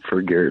late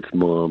for Garrett's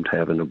mom to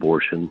have an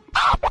abortion?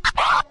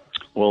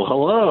 Well,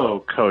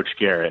 hello, Coach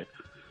Garrett.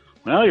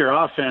 Well, your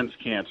offense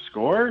can't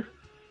score.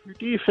 Your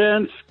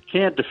defense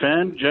can't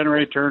defend,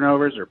 generate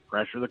turnovers, or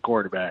pressure the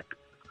quarterback.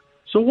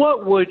 So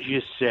what would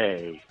you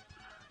say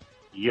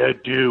you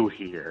do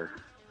here?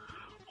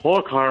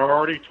 Look, I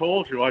already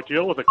told you I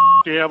deal with the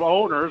damn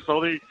owner,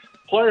 so the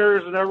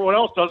players and everyone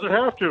else doesn't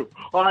have to.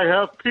 I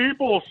have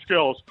people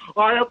skills.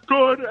 I am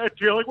good at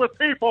dealing with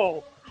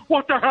people.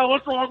 What the hell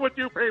is wrong with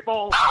you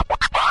people?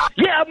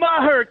 Yeah,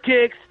 Maher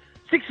kicks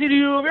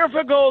 62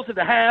 for goals at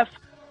the half,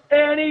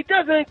 and he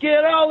doesn't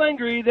get all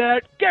angry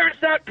that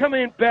Garrett's not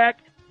coming back.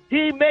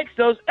 He makes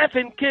those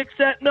effing kicks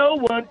that no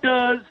one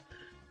does.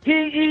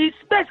 He eats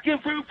Mexican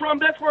fruit from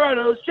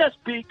Desperados just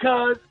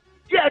because.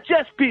 Yeah,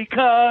 just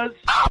because.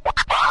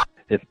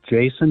 If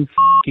Jason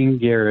f***ing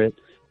Garrett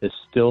is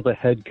still the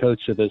head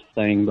coach of this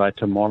thing by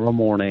tomorrow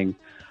morning,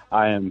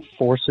 I am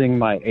forcing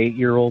my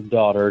 8-year-old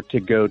daughter to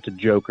go to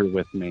Joker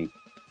with me.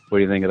 What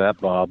do you think of that,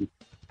 Bob?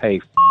 Hey,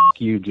 f***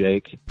 you,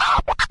 Jake.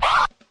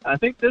 I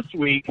think this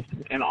week,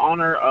 in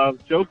honor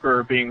of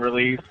Joker being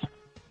released,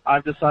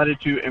 I've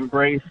decided to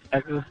embrace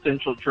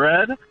existential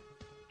dread,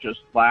 just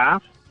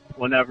laugh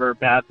whenever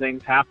bad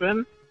things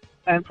happen,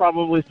 and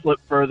probably slip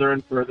further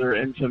and further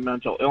into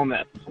mental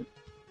illness.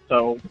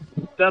 So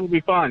that'll be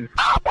fun.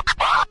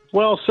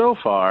 Well, so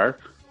far,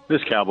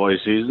 this Cowboys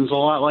season's a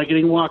lot like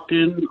getting walked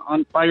in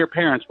by your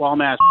parents while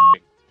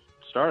masturbating.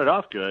 Started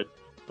off good,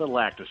 but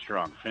lacked a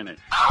strong finish.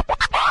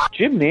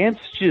 Jim Nantz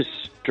just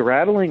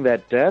straddling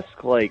that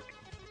desk like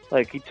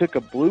he took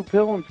a blue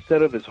pill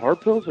instead of his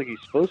heart pills like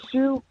he's supposed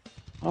to?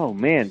 Oh,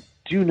 man,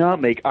 do not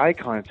make eye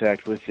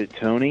contact with it,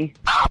 Tony.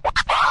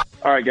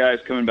 All right, guys,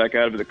 coming back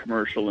out of the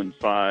commercial in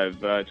 5.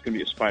 It's going to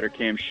be a spider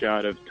cam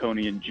shot of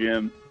Tony and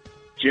Jim.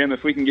 Jim,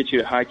 if we can get you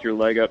to hike your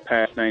leg up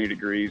past 90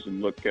 degrees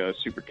and look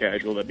super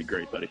casual, that'd be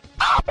great, buddy.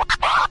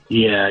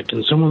 Yeah,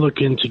 can someone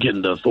look into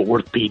getting the Fort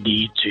Worth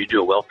PD to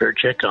do a welfare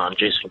check on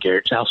Jason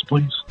Garrett's house,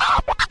 please?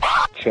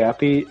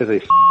 Chappie is a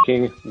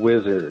f***ing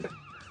wizard.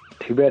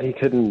 Too bad he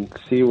couldn't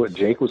see what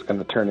Jake was going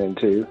to turn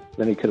into.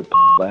 Then he could have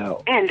pulled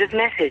out. End of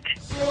message.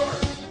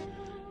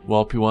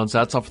 Well, P1s,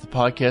 that's all for the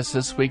podcast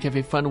this week. Have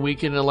a fun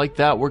weekend, and like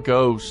that, we're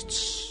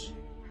ghosts.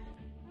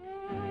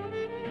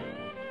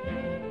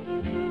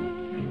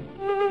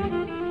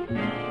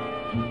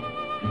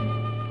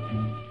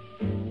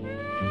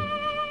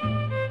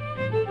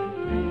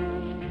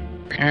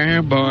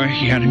 Oh, boy,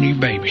 you got a new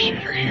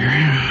babysitter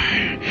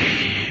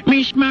here.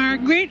 Miss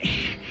Margaret,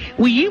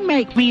 will you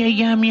make me a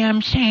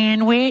yum-yum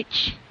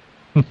sandwich?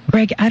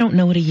 Greg, I don't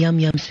know what a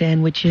yum-yum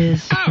sandwich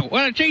is. Oh,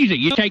 well, it's easy.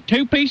 You take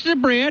 2 pieces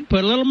of bread,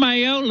 put a little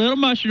mayo, a little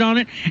mustard on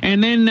it,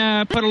 and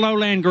then put a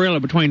lowland gorilla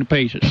between the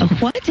pieces. A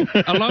what?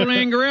 A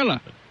lowland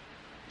gorilla.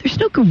 There's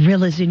no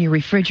gorillas in your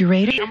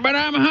refrigerator. But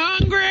I'm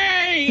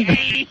hungry!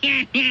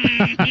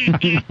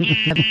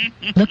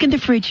 Look in the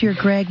fridge here,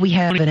 Greg. We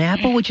have an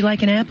apple. Would you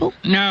like an apple?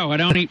 No, I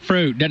don't eat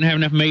fruit. Doesn't have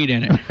enough meat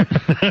in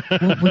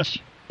it. Well,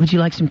 would you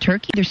like some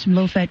turkey? There's some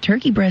low-fat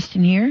turkey breast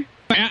in here.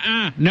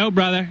 No,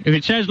 brother. If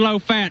it says low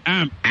fat,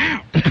 I'm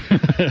out.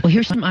 Well,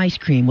 here's some ice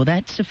cream. Will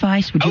that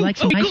suffice? Would you like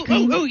some ice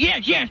cream? Oh,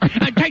 yes.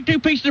 Take 2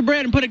 pieces of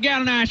bread and put a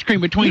gallon of ice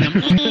cream between them.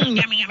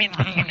 Yummy.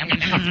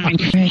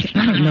 Greg,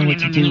 I don't know what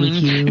to do with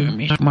you.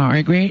 Miss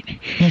Margaret.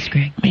 Yes,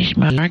 Greg. Miss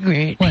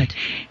Margaret. What?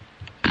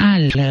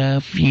 I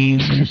love you,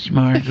 Miss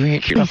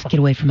Margaret. Please get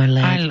away from my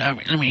leg. I love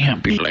it. Let me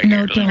help you.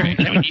 No, don't.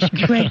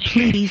 Greg,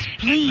 please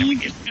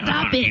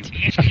stop it.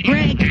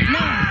 Greg,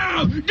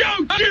 no.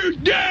 Don't you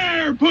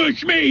dare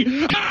push me.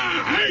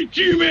 I hate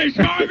you, Miss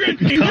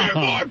Margaret. You're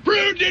more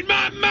prude than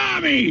my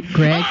mommy.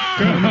 Greg,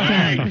 calm it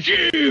down. I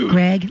hate you.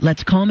 Greg,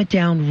 let's calm it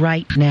down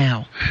right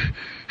now.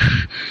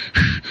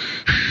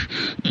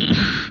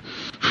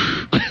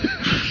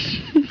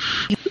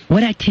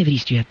 What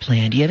activities do you have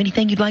planned? Do you have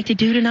anything you'd like to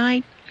do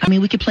tonight? I mean,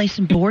 we could play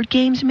some board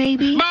games,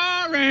 maybe?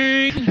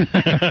 Boring!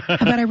 How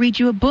about I read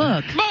you a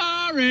book?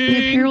 Boring! We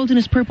have Harold and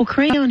his purple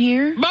crayon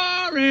here.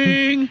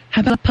 Boring!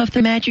 How about Puff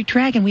the Magic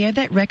Dragon? We have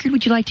that record.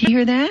 Would you like to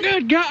hear that?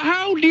 Good God,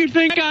 how old do you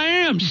think I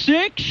am?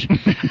 6?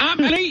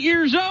 I'm 8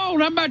 years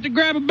old. I'm about to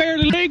grab a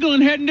barely legal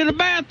and head into the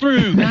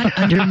bathroom. Not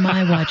under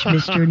my watch,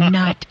 mister.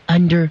 Not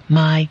under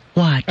my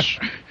watch.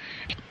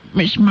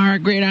 Miss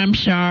Margaret, I'm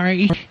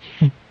sorry.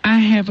 I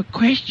have a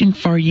question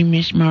for you,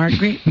 Miss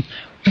Margaret.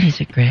 What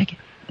is it, Greg?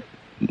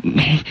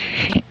 Can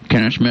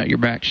I smell your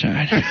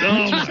backside?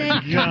 Oh, my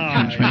God. Can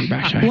I smell your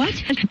backside? What?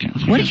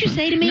 What did you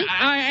say to me?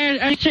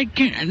 I said,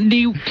 can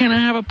I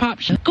have a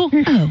popsicle?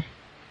 Oh.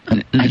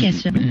 I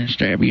guess so.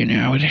 Stab you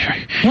now. What?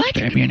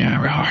 Stab you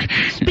now real hard.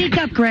 Speak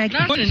up, Greg.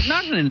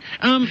 Nothing.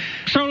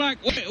 So, like,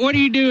 what do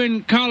you do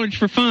in college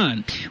for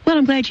fun? Well,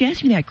 I'm glad you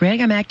asked me that,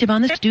 Greg. I'm active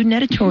on the student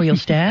editorial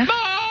staff.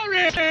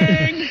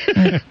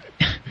 Boring!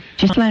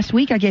 Just last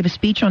week, I gave a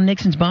speech on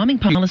Nixon's bombing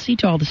policy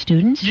to all the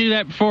students. Did you do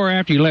that before or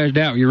after you lashed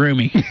out with your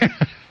roomie?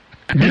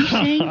 What are you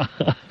saying?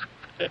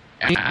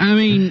 I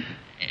mean,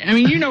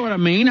 you know what I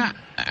mean.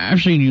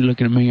 I've seen you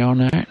looking at me all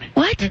night.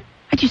 What?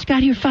 I just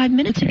got here 5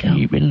 minutes ago.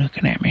 You've been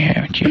looking at me,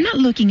 haven't you? I'm not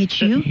looking at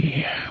you.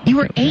 Yeah. You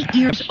were 8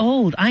 years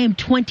old. I am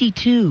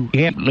 22.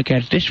 Yeah, look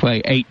at it this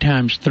way. 8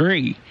 times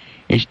 3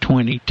 is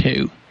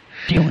 22.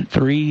 Doing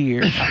 3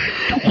 years.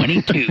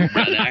 22,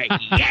 brother.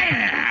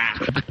 Yeah!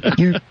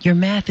 Your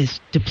math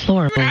is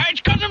deplorable. It's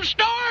because I'm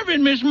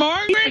starving, Miss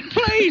Margaret.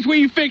 Please, will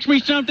you fix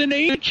me something to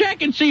eat?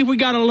 Check and see if we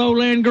got a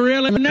lowland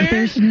gorilla in there.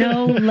 There's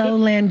no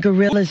lowland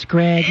gorillas,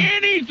 Greg.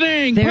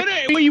 Anything.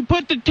 Will you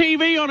put the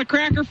TV on a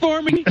cracker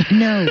for me?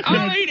 No, Greg.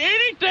 I'll eat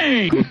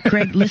anything.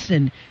 Greg,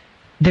 listen.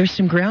 There's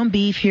some ground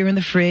beef here in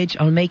the fridge.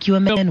 I'll make you a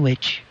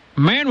manwich.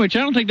 Manwich,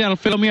 I don't think that'll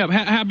fill me up.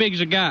 How big is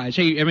a guy? If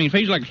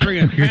he's like a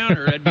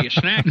 300-pounder, that'd be a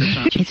snack or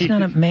something. It's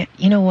not a man.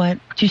 You know what?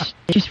 Just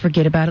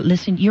forget about it.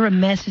 Listen, you're a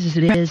mess as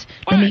it is.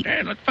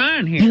 Look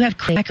fine here. You have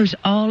crackers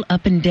all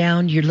up and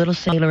down your little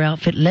sailor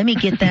outfit. Let me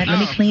get that. Let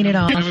me clean it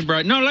off. Let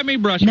me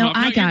brush them off.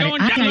 I got it.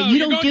 I got it. You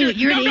don't do it.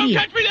 You're an idiot.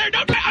 Don't touch me there.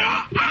 Don't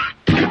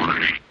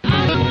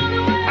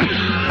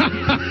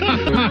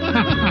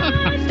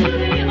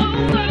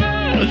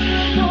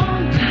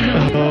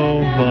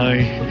Oh,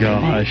 my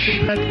gosh.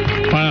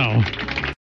 Wow.